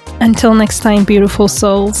someone. Until next time, beautiful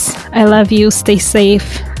souls, I love you. Stay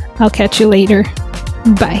safe. I'll catch you later.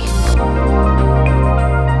 Bye.